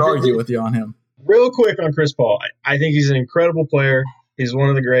think I could argue with you on him. Real quick on Chris Paul. I think he's an incredible player. He's one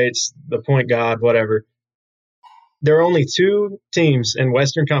of the greats, the point guard, whatever. There are only 2 teams in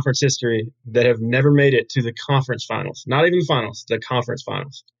Western Conference history that have never made it to the conference finals. Not even finals, the conference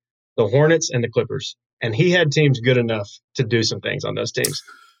finals. The Hornets and the Clippers. And he had teams good enough to do some things on those teams.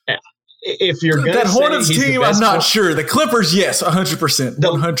 If you're going to that Hornets team, I'm not sure. The Clippers, yes, 100%.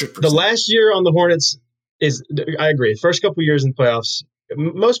 100%. The last year on the Hornets I agree. First couple years in the playoffs,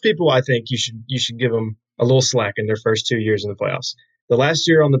 most people, I think you should give them a little slack in their first 2 years in the playoffs. The last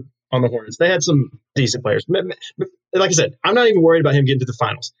year on the Hornets, they had some decent players. Like I said, I'm not even worried about him getting to the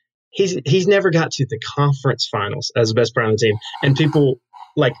finals. He's never got to the conference finals as the best player on the team, and people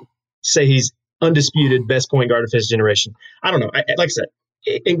say he's undisputed best point guard of his generation. I don't know. Like I said,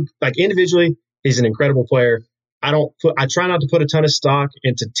 individually, he's an incredible player. I try not to put a ton of stock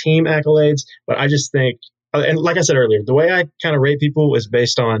into team accolades, but I just think, and like I said earlier, the way I kind of rate people is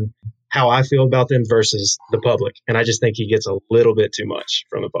based on how I feel about them versus the public. And I just think he gets a little bit too much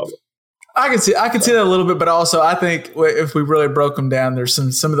from the public. I can see that a little bit, but also I think if we really broke them down, there's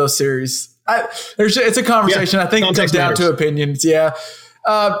some of those series. It's a conversation. I think it comes down to opinions. Yeah.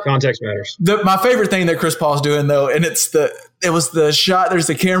 Context matters. My favorite thing that Chris Paul's doing though, and it was the shot. There's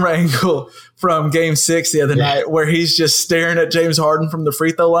the camera angle from Game 6 the other night where he's just staring at James Harden from the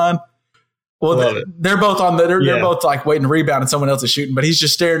free throw line. Well, they're both they're both waiting to rebound and someone else is shooting, but he's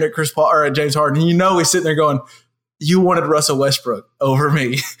just staring at Chris Paul or at James Harden. And he's sitting there going, you wanted Russell Westbrook over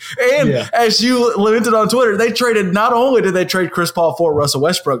me. And as you lamented on Twitter, not only did they trade Chris Paul for Russell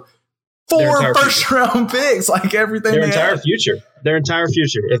Westbrook, 4 first-round picks, everything. Their entire future.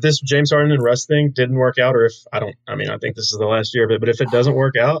 If this James Harden and Russ thing didn't work out, or I think this is the last year of it, but if it doesn't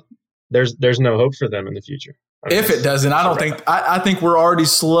work out, there's no hope for them in the future. If it doesn't, I think we're already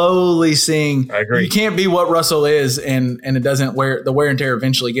slowly seeing. I agree. You can't be what Russell is, and it doesn't the wear and tear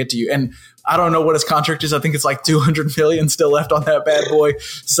eventually get to you. And I don't know what his contract is. I think it's $200 million still left on that bad boy.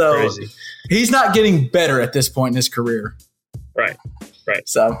 So crazy. He's not getting better at this point in his career. Right.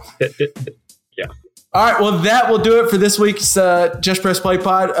 So yeah. All right, well, that will do it for this week's Just Press Play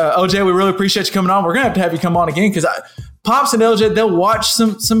Pod. OJ, we really appreciate you coming on. We're going to have you come on again because Pops and LJ, they'll watch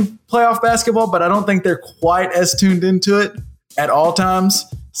some playoff basketball, but I don't think they're quite as tuned into it at all times.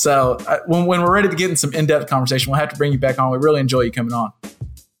 So when we're ready to get in some in-depth conversation, we'll have to bring you back on. We really enjoy you coming on.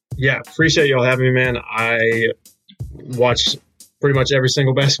 Yeah, appreciate y'all having me, man. watch pretty much every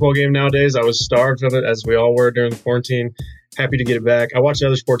single basketball game nowadays. I was starved of it, as we all were during the quarantine. Happy to get it back. I watch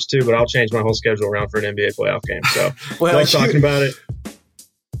other sports too, but I'll change my whole schedule around for an NBA playoff game. So love talking about it.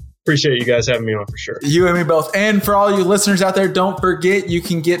 Appreciate you guys having me on for sure. You and me both. And for all you listeners out there, don't forget you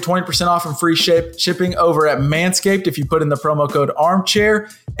can get 20% off and free shipping over at Manscaped if you put in the promo code armchair.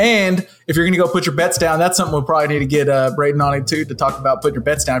 And if you're going to go put your bets down, that's something we'll probably need to get Braden on it too, to talk about putting your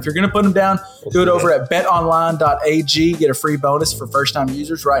bets down. If you're going to put them down, do it over at betonline.ag. Get a free bonus for first-time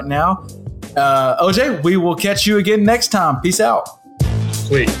users right now. OJ, we will catch you again next time. Peace out.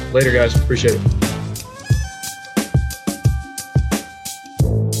 Sweet. Later, guys. Appreciate it.